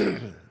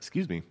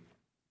 excuse me,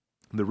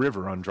 the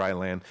river on dry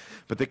land,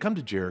 but they come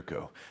to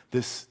Jericho,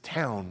 this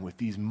town with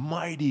these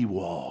mighty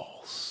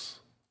walls.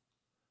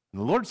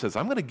 And the Lord says,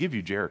 I'm going to give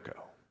you Jericho.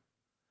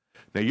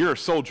 Now you're a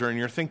soldier and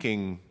you're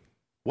thinking,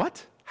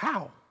 what?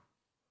 How?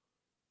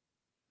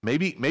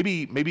 Maybe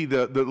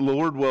the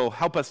Lord will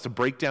help us to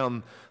break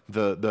down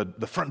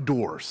the front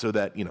door so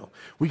that,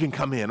 we can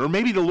come in. Or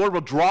maybe the Lord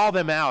will draw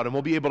them out and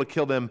we'll be able to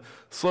kill them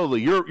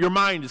slowly. Your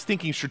mind is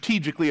thinking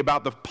strategically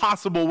about the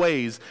possible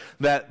ways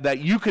that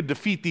you could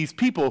defeat these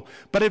people,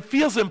 but it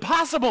feels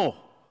impossible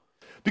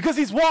because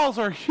these walls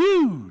are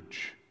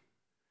huge.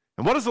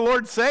 And what does the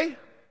Lord say?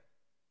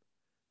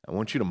 I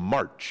want you to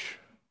march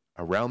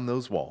around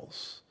those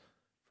walls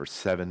for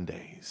 7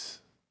 days.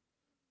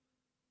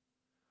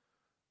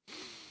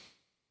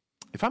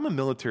 If I'm a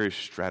military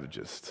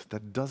strategist,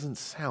 that doesn't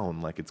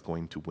sound like it's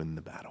going to win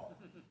the battle.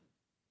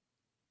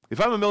 If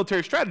I'm a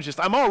military strategist,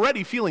 I'm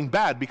already feeling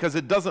bad because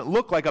it doesn't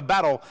look like a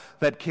battle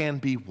that can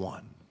be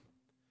won.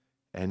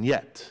 And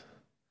yet,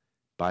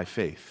 by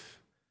faith,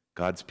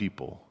 God's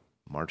people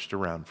marched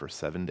around for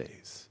 7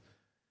 days.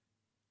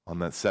 On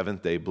that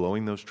seventh day,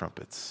 blowing those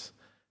trumpets,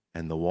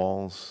 and the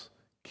walls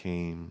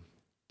came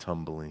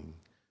tumbling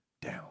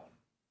down.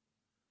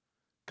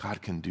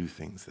 God can do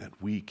things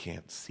that we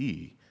can't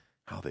see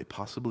how they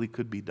possibly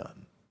could be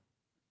done.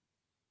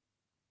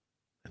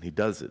 And he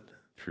does it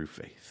through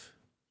faith.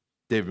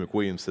 David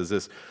McWilliams says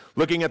this,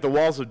 looking at the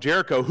walls of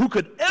Jericho, who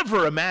could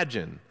ever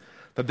imagine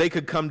that they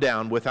could come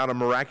down without a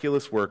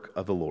miraculous work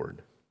of the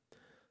Lord?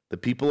 The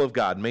people of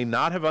God may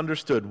not have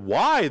understood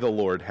why the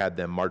Lord had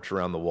them march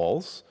around the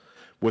walls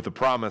with a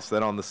promise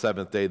that on the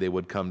seventh day they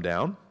would come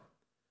down,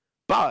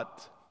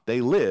 but they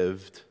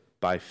lived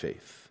by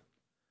faith.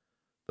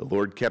 The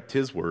Lord kept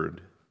his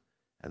word,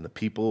 and the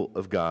people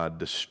of God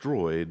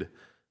destroyed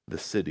the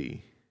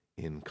city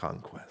in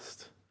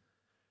conquest.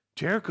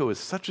 Jericho is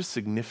such a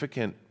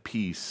significant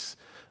piece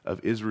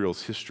of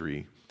Israel's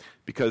history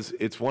because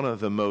it's one of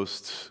the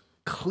most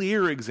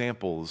clear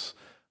examples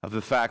of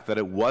the fact that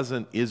it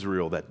wasn't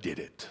Israel that did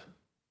it.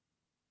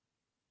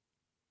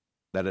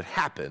 That it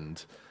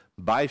happened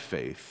by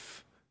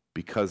faith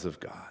because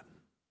of God.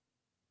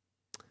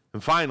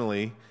 And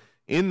finally,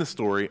 in the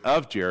story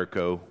of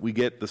Jericho, we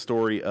get the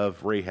story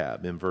of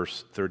Rahab in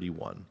verse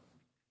 31.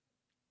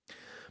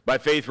 By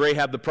faith,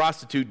 Rahab the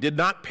prostitute did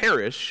not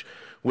perish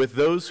with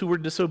those who were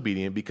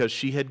disobedient because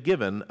she had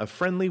given a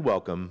friendly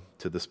welcome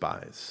to the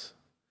spies.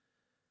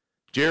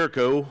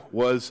 Jericho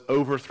was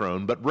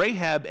overthrown, but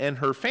Rahab and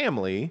her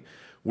family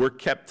were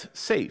kept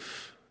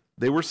safe.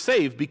 They were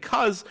saved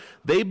because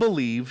they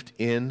believed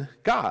in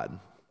God.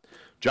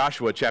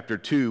 Joshua chapter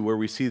 2, where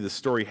we see the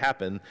story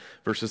happen,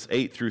 verses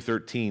 8 through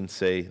 13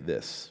 say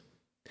this.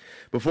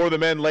 Before the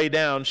men lay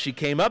down, she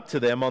came up to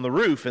them on the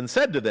roof and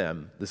said to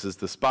them, this is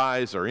the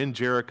spies are in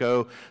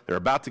Jericho, they're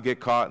about to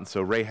get caught, and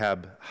so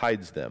Rahab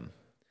hides them.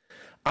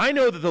 I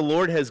know that the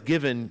Lord has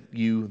given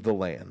you the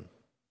land,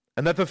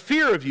 and that the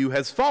fear of you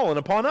has fallen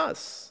upon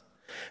us,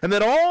 and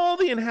that all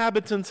the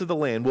inhabitants of the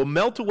land will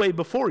melt away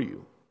before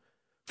you.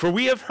 For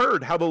we have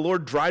heard how the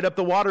Lord dried up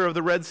the water of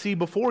the Red Sea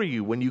before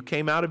you when you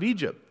came out of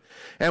Egypt,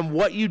 and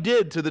what you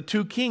did to the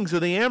two kings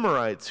of the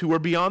Amorites who were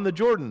beyond the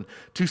Jordan,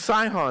 to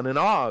Sihon and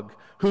Og,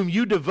 whom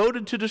you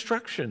devoted to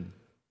destruction.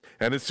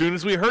 And as soon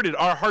as we heard it,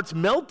 our hearts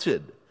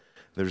melted.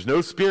 There's no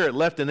spirit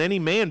left in any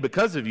man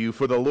because of you,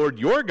 for the Lord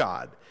your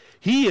God,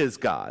 he is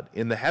God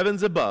in the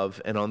heavens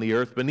above and on the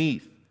earth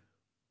beneath.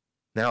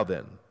 Now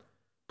then,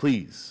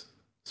 please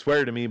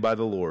swear to me by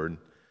the Lord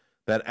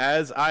that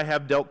as I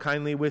have dealt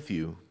kindly with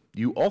you,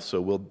 you also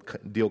will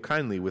deal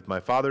kindly with my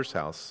father's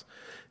house,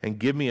 and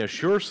give me a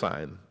sure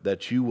sign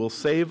that you will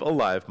save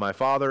alive my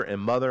father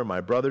and mother, my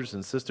brothers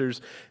and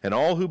sisters, and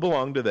all who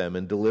belong to them,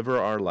 and deliver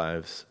our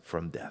lives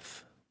from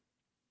death.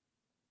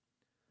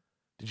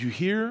 Did you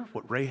hear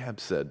what Rahab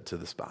said to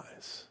the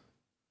spies?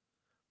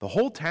 The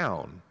whole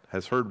town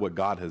has heard what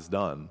God has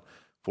done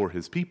for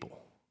his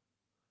people.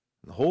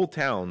 The whole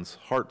town's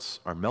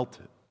hearts are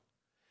melted.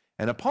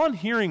 And upon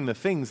hearing the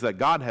things that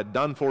God had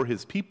done for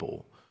his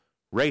people,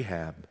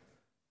 Rahab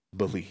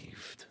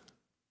believed.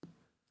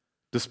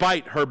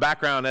 Despite her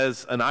background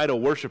as an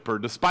idol worshiper,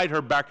 despite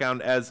her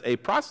background as a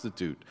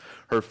prostitute,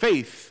 her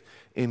faith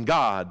in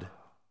God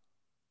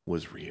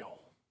was real.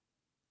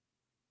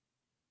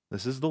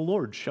 This is the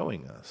Lord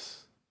showing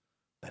us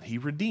that he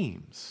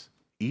redeems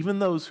even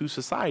those who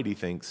society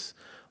thinks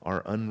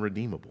are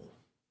unredeemable.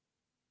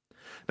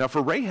 Now,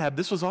 for Rahab,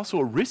 this was also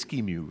a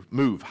risky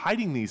move,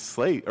 hiding these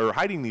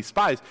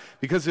spies,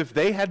 because if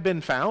they had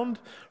been found,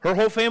 her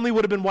whole family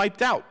would have been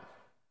wiped out.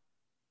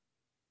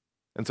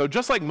 And so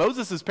just like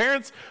Moses'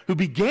 parents who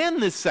began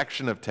this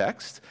section of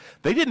text,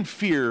 they didn't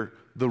fear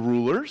the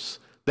rulers.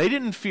 They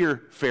didn't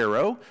fear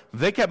Pharaoh.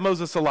 They kept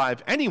Moses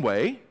alive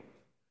anyway,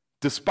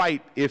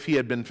 despite if he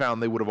had been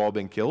found, they would have all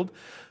been killed.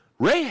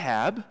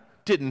 Rahab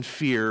didn't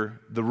fear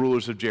the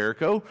rulers of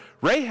Jericho.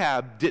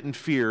 Rahab didn't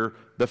fear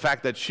the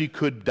fact that she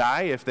could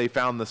die if they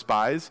found the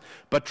spies,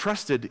 but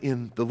trusted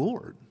in the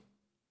Lord.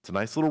 It's a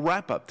nice little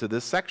wrap-up to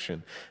this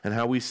section and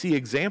how we see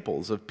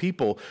examples of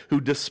people who,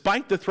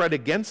 despite the threat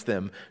against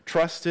them,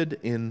 trusted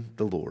in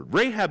the Lord.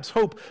 Rahab's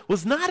hope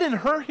was not in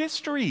her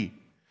history.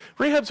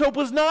 Rahab's hope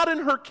was not in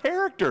her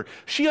character.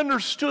 She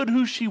understood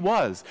who she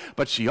was,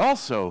 but she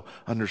also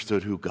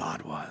understood who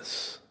God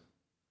was.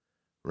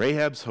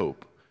 Rahab's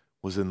hope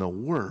was in the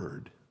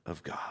Word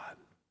of God.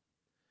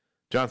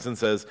 Johnson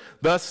says,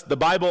 thus, the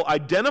Bible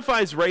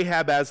identifies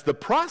Rahab as the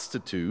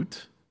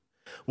prostitute,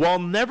 while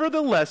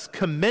nevertheless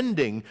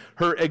commending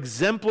her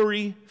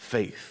exemplary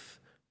faith.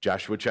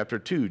 Joshua chapter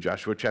 2,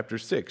 Joshua chapter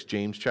 6,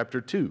 James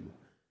chapter 2.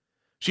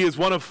 She is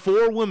one of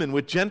 4 women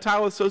with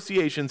Gentile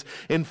associations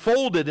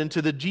enfolded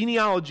into the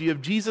genealogy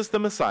of Jesus the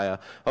Messiah,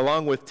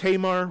 along with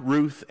Tamar,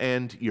 Ruth,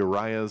 and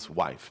Uriah's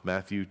wife.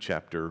 Matthew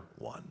chapter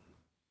 1.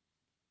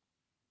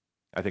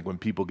 I think when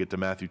people get to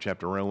Matthew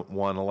chapter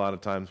 1, a lot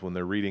of times when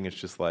they're reading, it's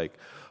just like,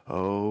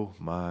 oh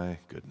my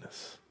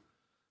goodness.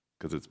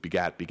 Because it's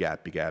begat,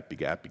 begat, begat,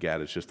 begat, begat.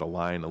 It's just a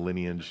line, a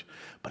lineage.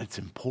 But it's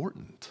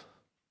important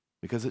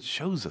because it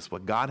shows us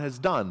what God has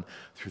done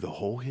through the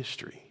whole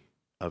history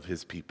of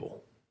his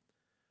people.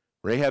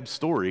 Rahab's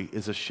story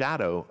is a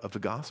shadow of the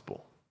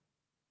gospel.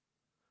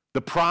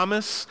 The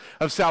promise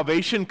of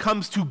salvation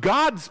comes to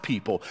God's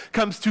people,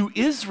 comes to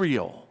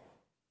Israel.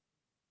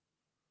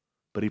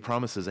 But he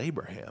promises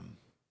Abraham.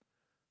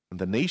 And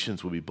the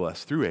nations will be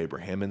blessed through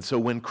Abraham. And so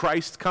when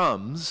Christ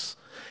comes,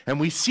 and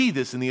we see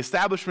this in the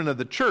establishment of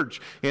the church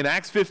in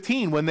Acts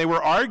 15, when they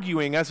were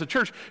arguing as a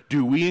church,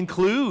 do we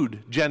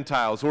include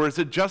Gentiles, or is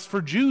it just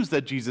for Jews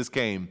that Jesus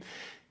came?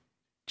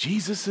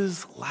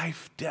 Jesus'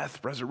 life, death,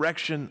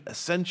 resurrection,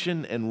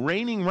 ascension, and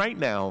reigning right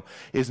now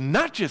is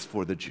not just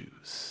for the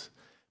Jews,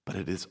 but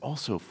it is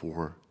also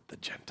for the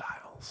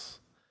Gentiles.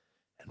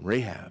 And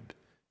Rahab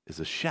is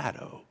a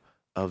shadow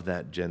of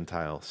that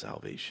Gentile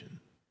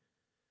salvation.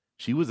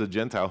 She was a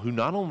Gentile who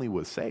not only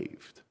was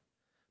saved,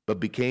 but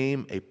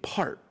became a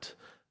part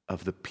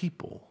of the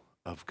people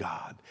of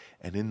God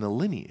and in the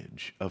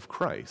lineage of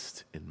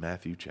Christ in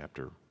Matthew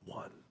chapter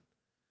 1.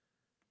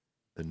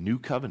 The new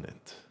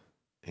covenant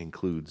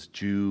includes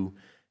Jew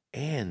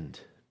and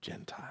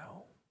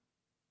Gentile.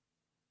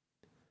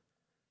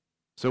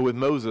 So with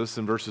Moses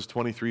in verses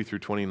 23 through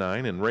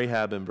 29 and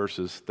Rahab in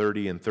verses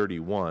 30 and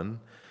 31,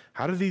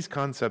 how do these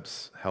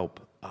concepts help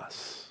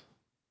us?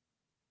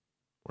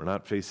 We're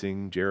not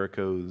facing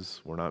Jerichos,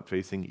 we're not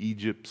facing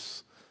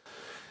Egypts,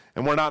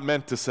 and we're not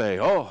meant to say,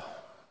 oh,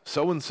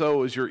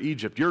 so-and-so is your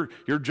Egypt. Your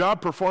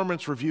job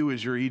performance review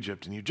is your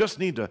Egypt, and you just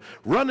need to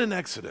run in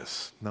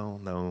Exodus.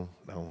 No.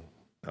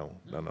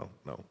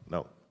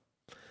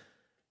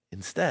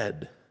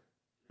 Instead,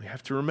 we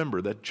have to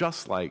remember that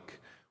just like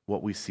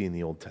what we see in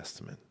the Old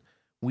Testament,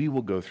 we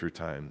will go through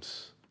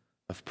times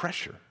of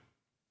pressure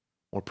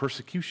or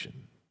persecution.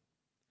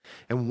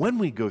 And when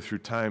we go through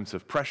times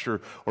of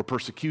pressure or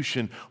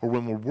persecution, or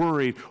when we're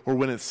worried, or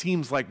when it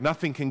seems like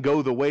nothing can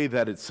go the way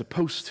that it's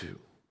supposed to,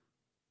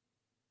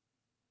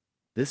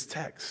 this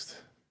text,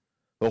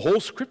 the whole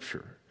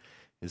Scripture,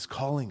 is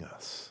calling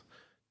us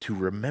to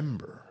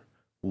remember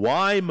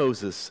why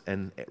Moses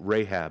and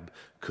Rahab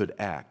could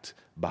act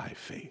by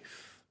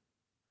faith.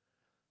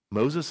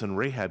 Moses and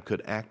Rahab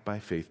could act by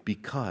faith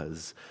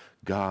because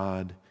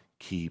God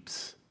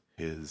keeps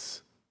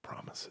his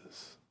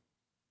promises.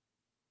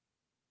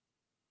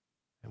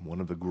 And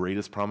one of the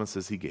greatest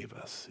promises he gave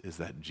us is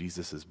that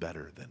Jesus is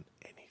better than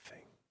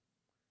anything.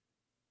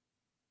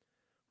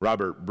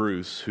 Robert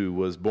Bruce, who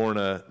was born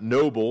a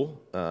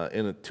noble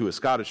to a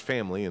Scottish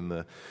family in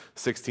the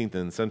 16th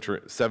and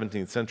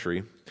 17th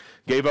century,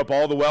 gave up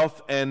all the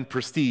wealth and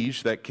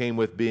prestige that came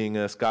with being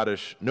a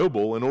Scottish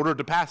noble in order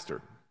to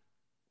pastor.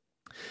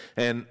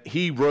 And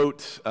he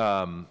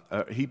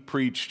he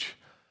preached,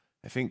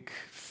 I think,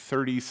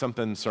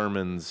 30-something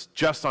sermons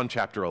just on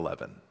chapter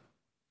 11.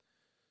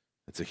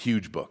 It's a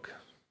huge book.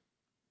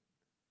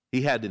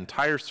 He had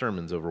entire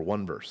sermons over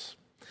one verse.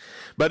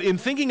 But in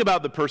thinking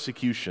about the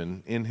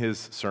persecution in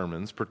his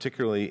sermons,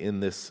 particularly in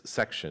this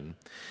section,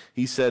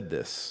 he said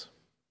this: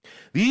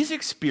 these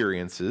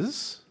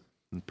experiences,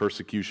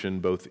 persecution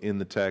both in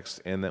the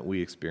text and that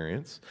we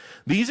experience,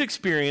 these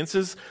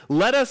experiences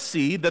let us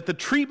see that the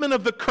treatment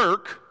of the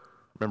kirk,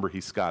 remember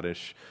he's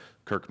Scottish,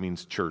 kirk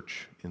means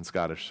church in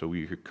Scottish, so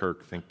we hear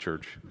kirk, think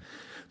church.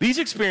 These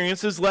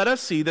experiences let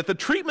us see that the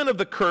treatment of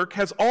the kirk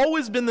has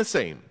always been the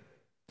same.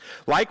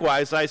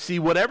 Likewise, I see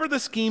whatever the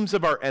schemes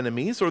of our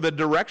enemies or the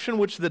direction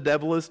which the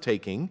devil is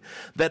taking,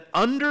 that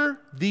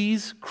under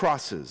these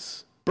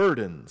crosses,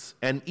 burdens,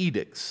 and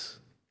edicts,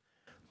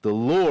 the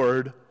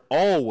Lord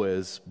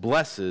always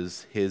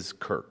blesses his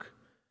kirk,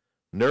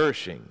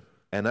 nourishing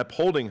and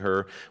upholding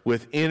her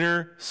with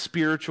inner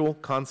spiritual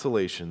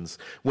consolations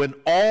when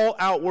all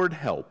outward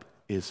help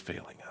is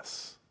failing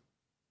us.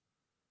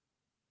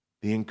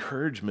 The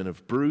encouragement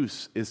of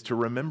Bruce is to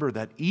remember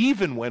that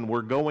even when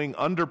we're going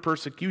under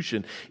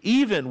persecution,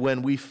 even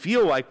when we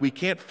feel like we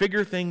can't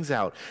figure things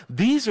out,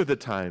 these are the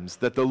times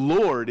that the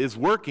Lord is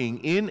working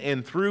in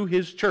and through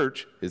his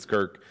church, his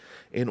kirk,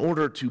 in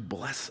order to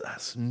bless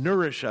us,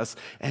 nourish us,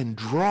 and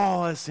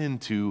draw us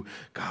into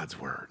God's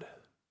word.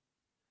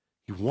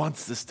 He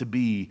wants this to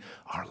be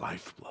our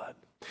lifeblood.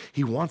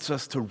 He wants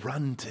us to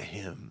run to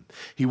him.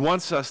 He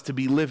wants us to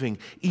be living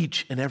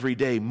each and every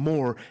day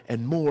more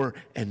and more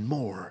and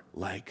more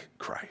like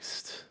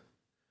Christ.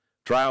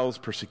 Trials,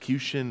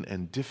 persecution,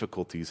 and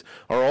difficulties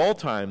are all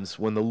times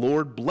when the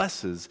Lord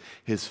blesses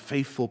his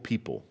faithful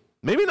people.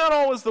 Maybe not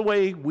always the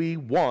way we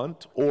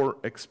want or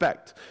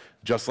expect,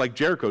 just like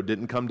Jericho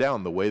didn't come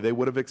down the way they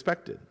would have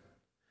expected.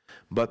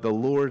 But the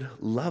Lord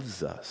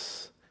loves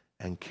us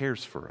and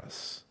cares for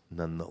us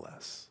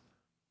nonetheless.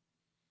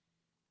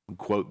 A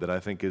quote that I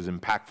think is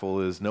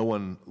impactful is, "No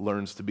one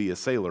learns to be a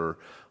sailor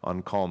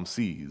on calm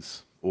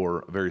seas," or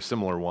a very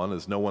similar one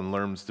is, "No one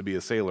learns to be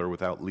a sailor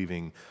without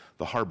leaving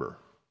the harbor."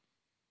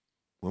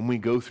 When we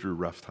go through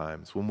rough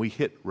times, when we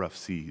hit rough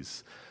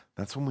seas,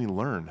 that's when we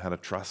learn how to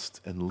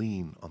trust and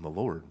lean on the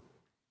Lord.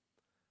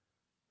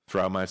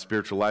 Throughout my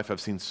spiritual life,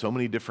 I've seen so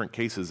many different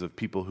cases of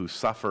people who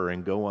suffer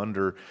and go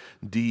under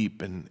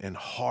deep and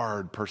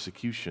hard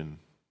persecution.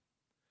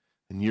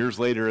 And years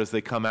later, as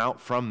they come out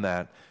from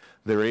that,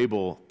 they're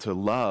able to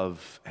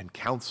love and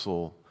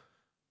counsel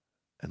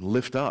and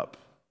lift up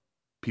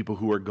people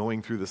who are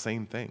going through the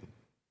same thing.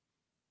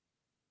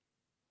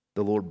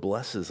 The Lord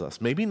blesses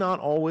us, maybe not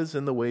always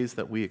in the ways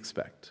that we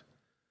expect,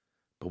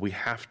 but we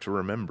have to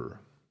remember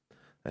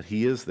that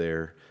he is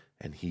there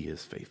and he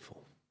is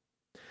faithful.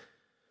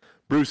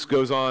 Bruce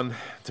goes on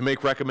to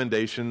make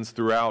recommendations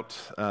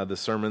throughout the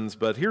sermons,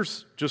 but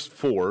here's just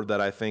 4 that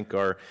I think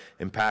are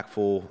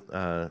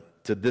impactful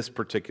to this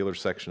particular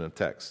section of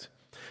text.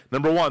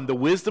 Number 1, the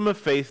wisdom of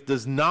faith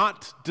does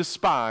not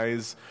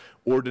despise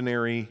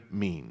ordinary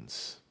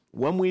means.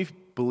 When we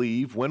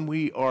believe, when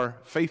we are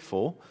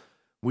faithful,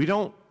 we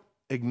don't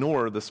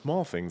ignore the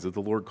small things that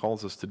the Lord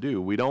calls us to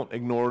do. We don't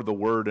ignore the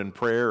word and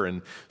prayer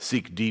and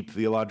seek deep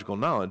theological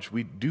knowledge.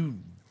 We do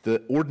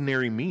the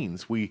ordinary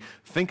means. We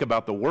think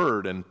about the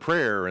word and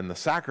prayer and the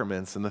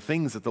sacraments and the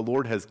things that the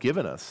Lord has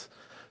given us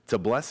to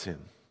bless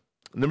him.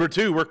 Number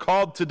 2, we're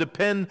called to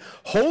depend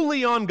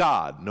wholly on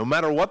God, no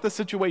matter what the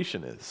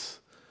situation is.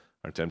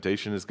 Our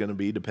temptation is going to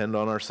be depend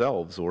on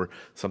ourselves or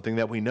something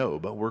that we know,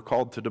 but we're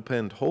called to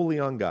depend wholly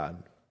on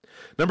God.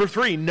 Number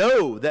 3,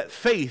 know that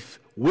faith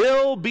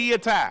will be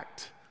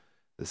attacked.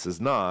 This is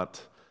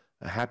not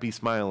a happy,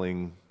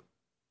 smiling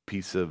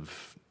piece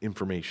of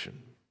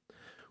information.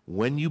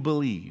 When you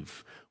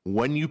believe,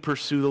 when you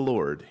pursue the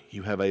Lord,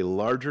 you have a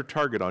larger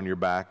target on your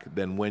back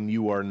than when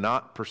you are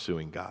not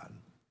pursuing God.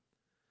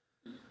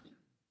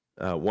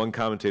 One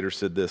commentator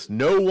said this,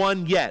 "No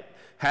one yet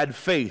had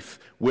faith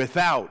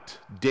without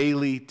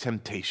daily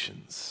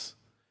temptations."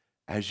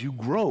 As you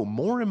grow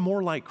more and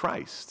more like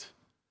Christ,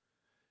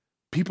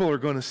 people are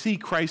going to see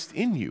Christ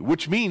in you,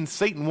 which means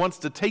Satan wants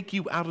to take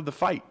you out of the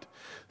fight.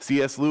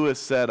 C.S. Lewis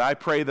said, "I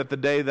pray that the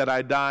day that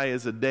I die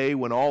is a day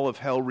when all of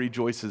hell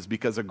rejoices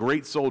because a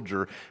great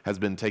soldier has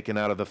been taken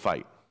out of the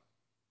fight."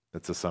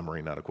 That's a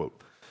summary, not a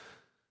quote.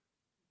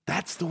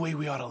 That's the way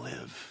we ought to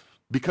live,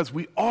 because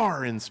we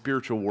are in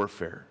spiritual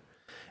warfare.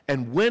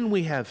 And when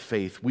we have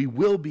faith, we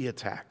will be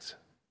attacked.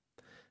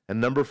 And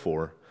number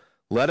 4,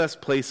 let us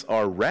place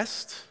our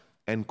rest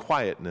and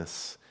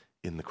quietness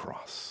in the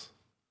cross.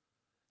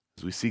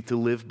 As we seek to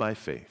live by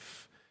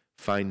faith,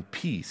 find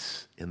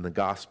peace in the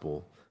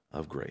gospel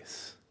of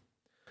grace.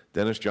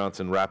 Dennis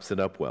Johnson wraps it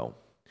up well.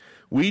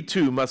 We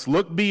too must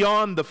look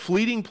beyond the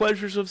fleeting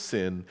pleasures of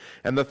sin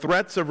and the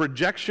threats of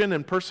rejection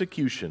and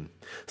persecution,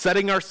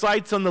 setting our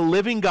sights on the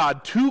living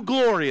God, too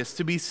glorious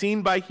to be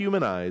seen by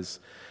human eyes,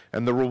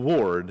 and the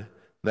reward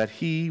that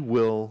he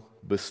will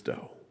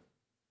bestow.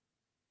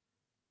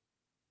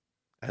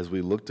 As we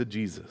look to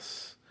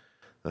Jesus,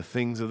 the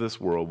things of this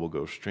world will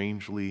go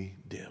strangely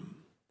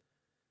dim,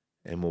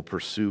 and we'll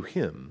pursue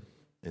him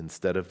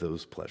instead of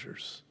those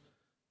pleasures.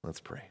 Let's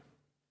pray.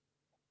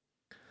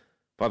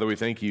 Father, we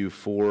thank you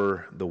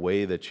for the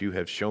way that you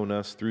have shown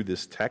us through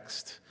this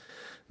text,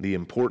 the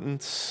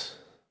importance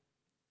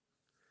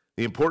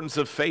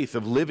of faith,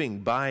 of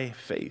living by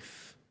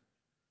faith.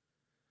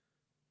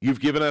 You've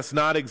given us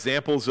not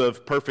examples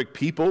of perfect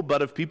people,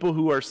 but of people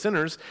who are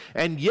sinners,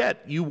 and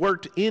yet you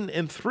worked in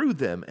and through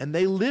them, and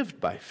they lived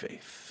by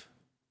faith.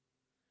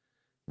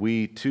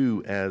 We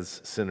too,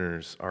 as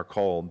sinners, are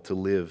called to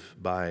live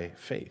by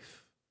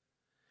faith.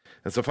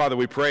 And so, Father,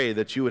 we pray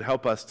that you would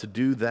help us to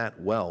do that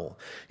well.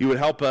 You would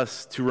help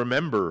us to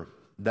remember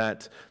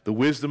that the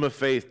wisdom of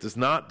faith does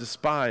not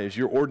despise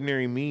your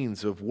ordinary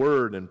means of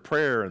word and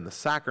prayer and the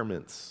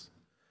sacraments.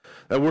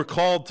 That we're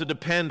called to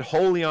depend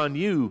wholly on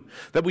you,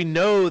 that we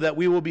know that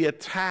we will be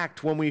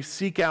attacked when we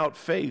seek out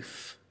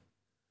faith,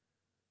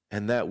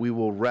 and that we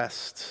will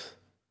rest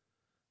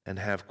and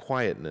have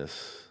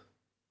quietness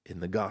in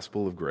the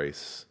gospel of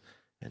grace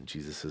and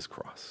Jesus'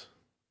 cross.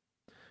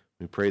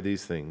 We pray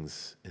these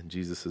things in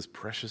Jesus'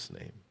 precious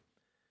name.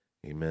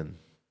 Amen.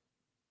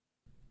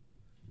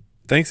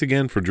 Thanks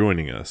again for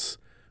joining us.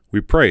 We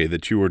pray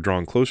that you are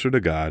drawn closer to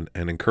God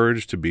and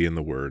encouraged to be in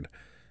the Word.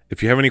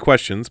 If you have any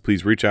questions,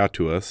 please reach out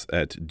to us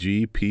at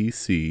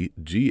gpcga.org.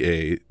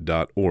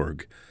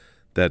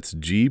 That's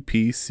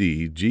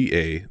gpcga.org.